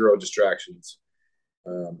had zero distractions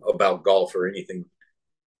about golf or anything.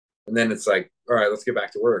 And then it's like, all right, let's get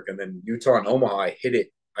back to work. And then Utah and Omaha, I hit it.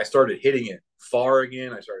 I started hitting it far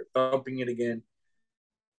again. I started thumping it again,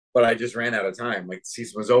 but I just ran out of time. Like the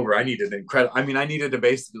season was over. I needed incredible. I mean, I needed to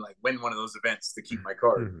basically like win one of those events to keep my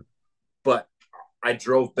card. Mhm. But I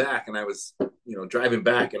drove back and I was, driving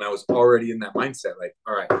back and I was already in that mindset. Like,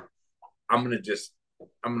 all right, I'm gonna just,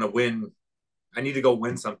 I'm gonna win. I need to go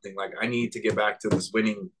win something. Like, I need to get back to this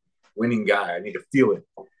winning guy. I need to feel it.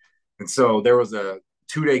 And so there was a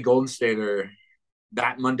 2 day Golden Stater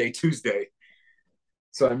that Monday, Tuesday.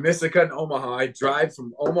 So I missed a cut in Omaha. I drive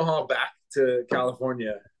from Omaha back to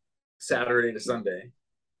California Saturday to Sunday,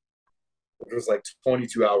 which was like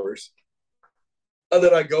 22 hours. And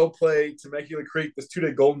then I go play Temecula Creek, this 2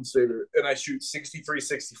 day Golden Stater, and I shoot 63,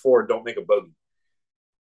 64 and don't make a bogey.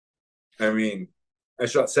 I mean, I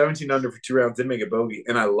shot 17 under for 2 rounds, didn't make a bogey,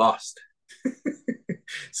 and I lost.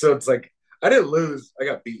 So it's like, I didn't lose, I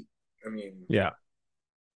got beat. I mean, Yeah.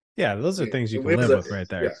 Yeah, those are it, things you it can was live with right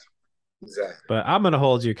yeah, there. exactly. But I'm gonna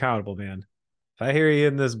hold you accountable, man. If I hear you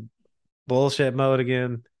in this bullshit mode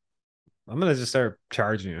again, I'm gonna just start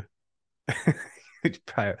charging you.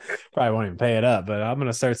 probably won't even pay it up, but I'm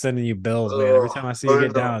gonna start sending you bills, man. Every Oh, time I see you I get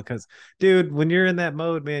know. down, because dude, when you're in that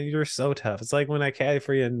mode, man, you're so tough. It's like when I caddy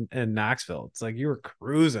for you in Knoxville. It's like you were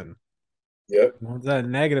cruising. Yep. Once that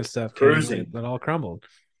negative stuff came, Cruising. it all crumbled.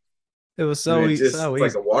 It was And so it's like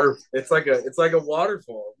easy. a water, it's like a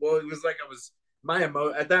waterfall. Well, it was like I was,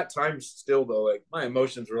 at that time still though, like my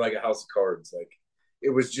emotions were like a house of cards. Like it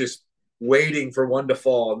was just waiting for one to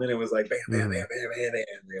fall. And then it was like, bam, bam, Mhm. bam, bam, bam, bam.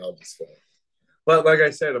 And they all just fell. But like I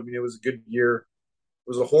said, I mean, it was a good year. It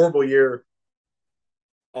was a horrible year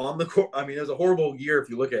on the court. I mean, it was a horrible year if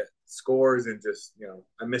you look at scores and just,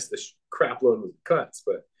 I missed the crap load with cuts,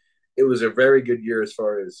 but it was a very good year as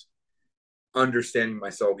far as understanding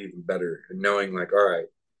myself even better and knowing like, all right,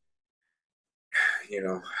 you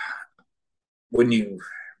know, when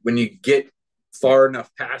you get far enough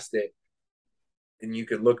past it and you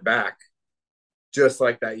can look back, just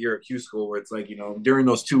like that year at Q school where it's like, during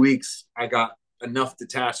those 2 weeks, I got enough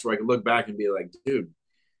detached where I could look back and be like, dude,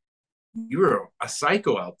 you were a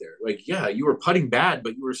psycho out there. Like, yeah, you were putting bad,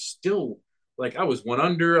 but you were still like, I was 1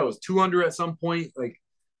 under, I was 2 under at some point. Like,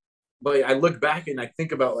 but I look back and I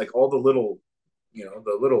think about like all the little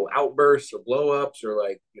outbursts or blow ups or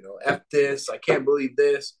like, F this, I can't believe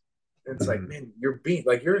this. And it's like, Mhm. man,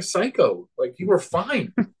 you're a psycho. Like you were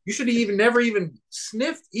fine. You should have even never even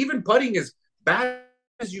sniffed, even putting as bad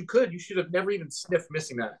as you could. You should have never even sniffed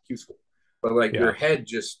missing that Q school. But like your Yeah. head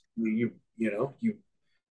just you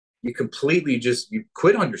completely just you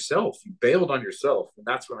quit on yourself. You bailed on yourself. And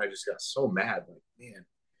that's when I just got so mad. Like, man,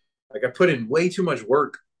 like I put in way too much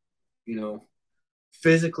work, you know,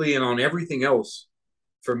 physically and on everything else.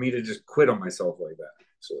 for me to just quit on myself like that.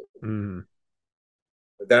 So Mm.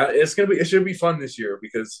 that it should be fun this year,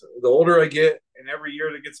 because the older I get and every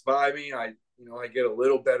year that gets by me, I get a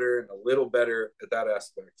little better and a little better at that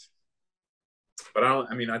aspect. But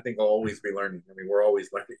I think I'll always be learning. I mean, we're always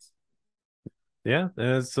learning. Yeah,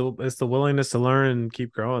 it's the willingness to learn and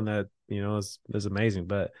keep growing that is amazing.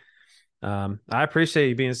 But I appreciate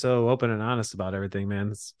you being so open and honest about everything,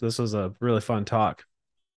 man. This was a really fun talk.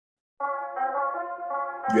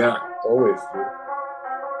 Yeah, always, dude.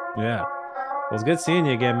 Yeah, well, it's good seeing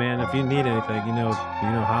you again, man. If you need anything,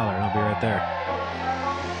 holler, and I'll be right there.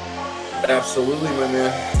 Absolutely, my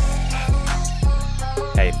man.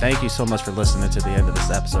 Hey, thank you so much for listening to the end of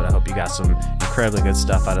this episode. I hope you got some incredibly good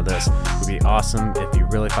stuff out of this. It would be awesome if you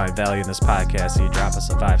really find value in this podcast and you drop us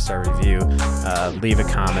a 5-star review, leave a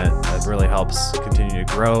comment. It really helps continue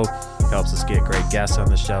to grow. It helps us get great guests on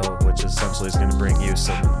the show, which essentially is going to bring you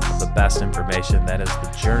some of the best information. That is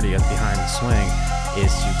the journey of Behind the Swing,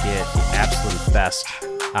 is to get the absolute best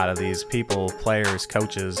out of these people, players,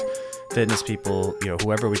 coaches, fitness people,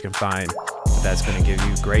 whoever we can find, that's going to give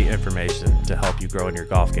you great information to help you grow in your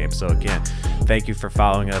golf game. So again, thank you for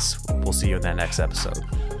following us. We'll see you in that next episode.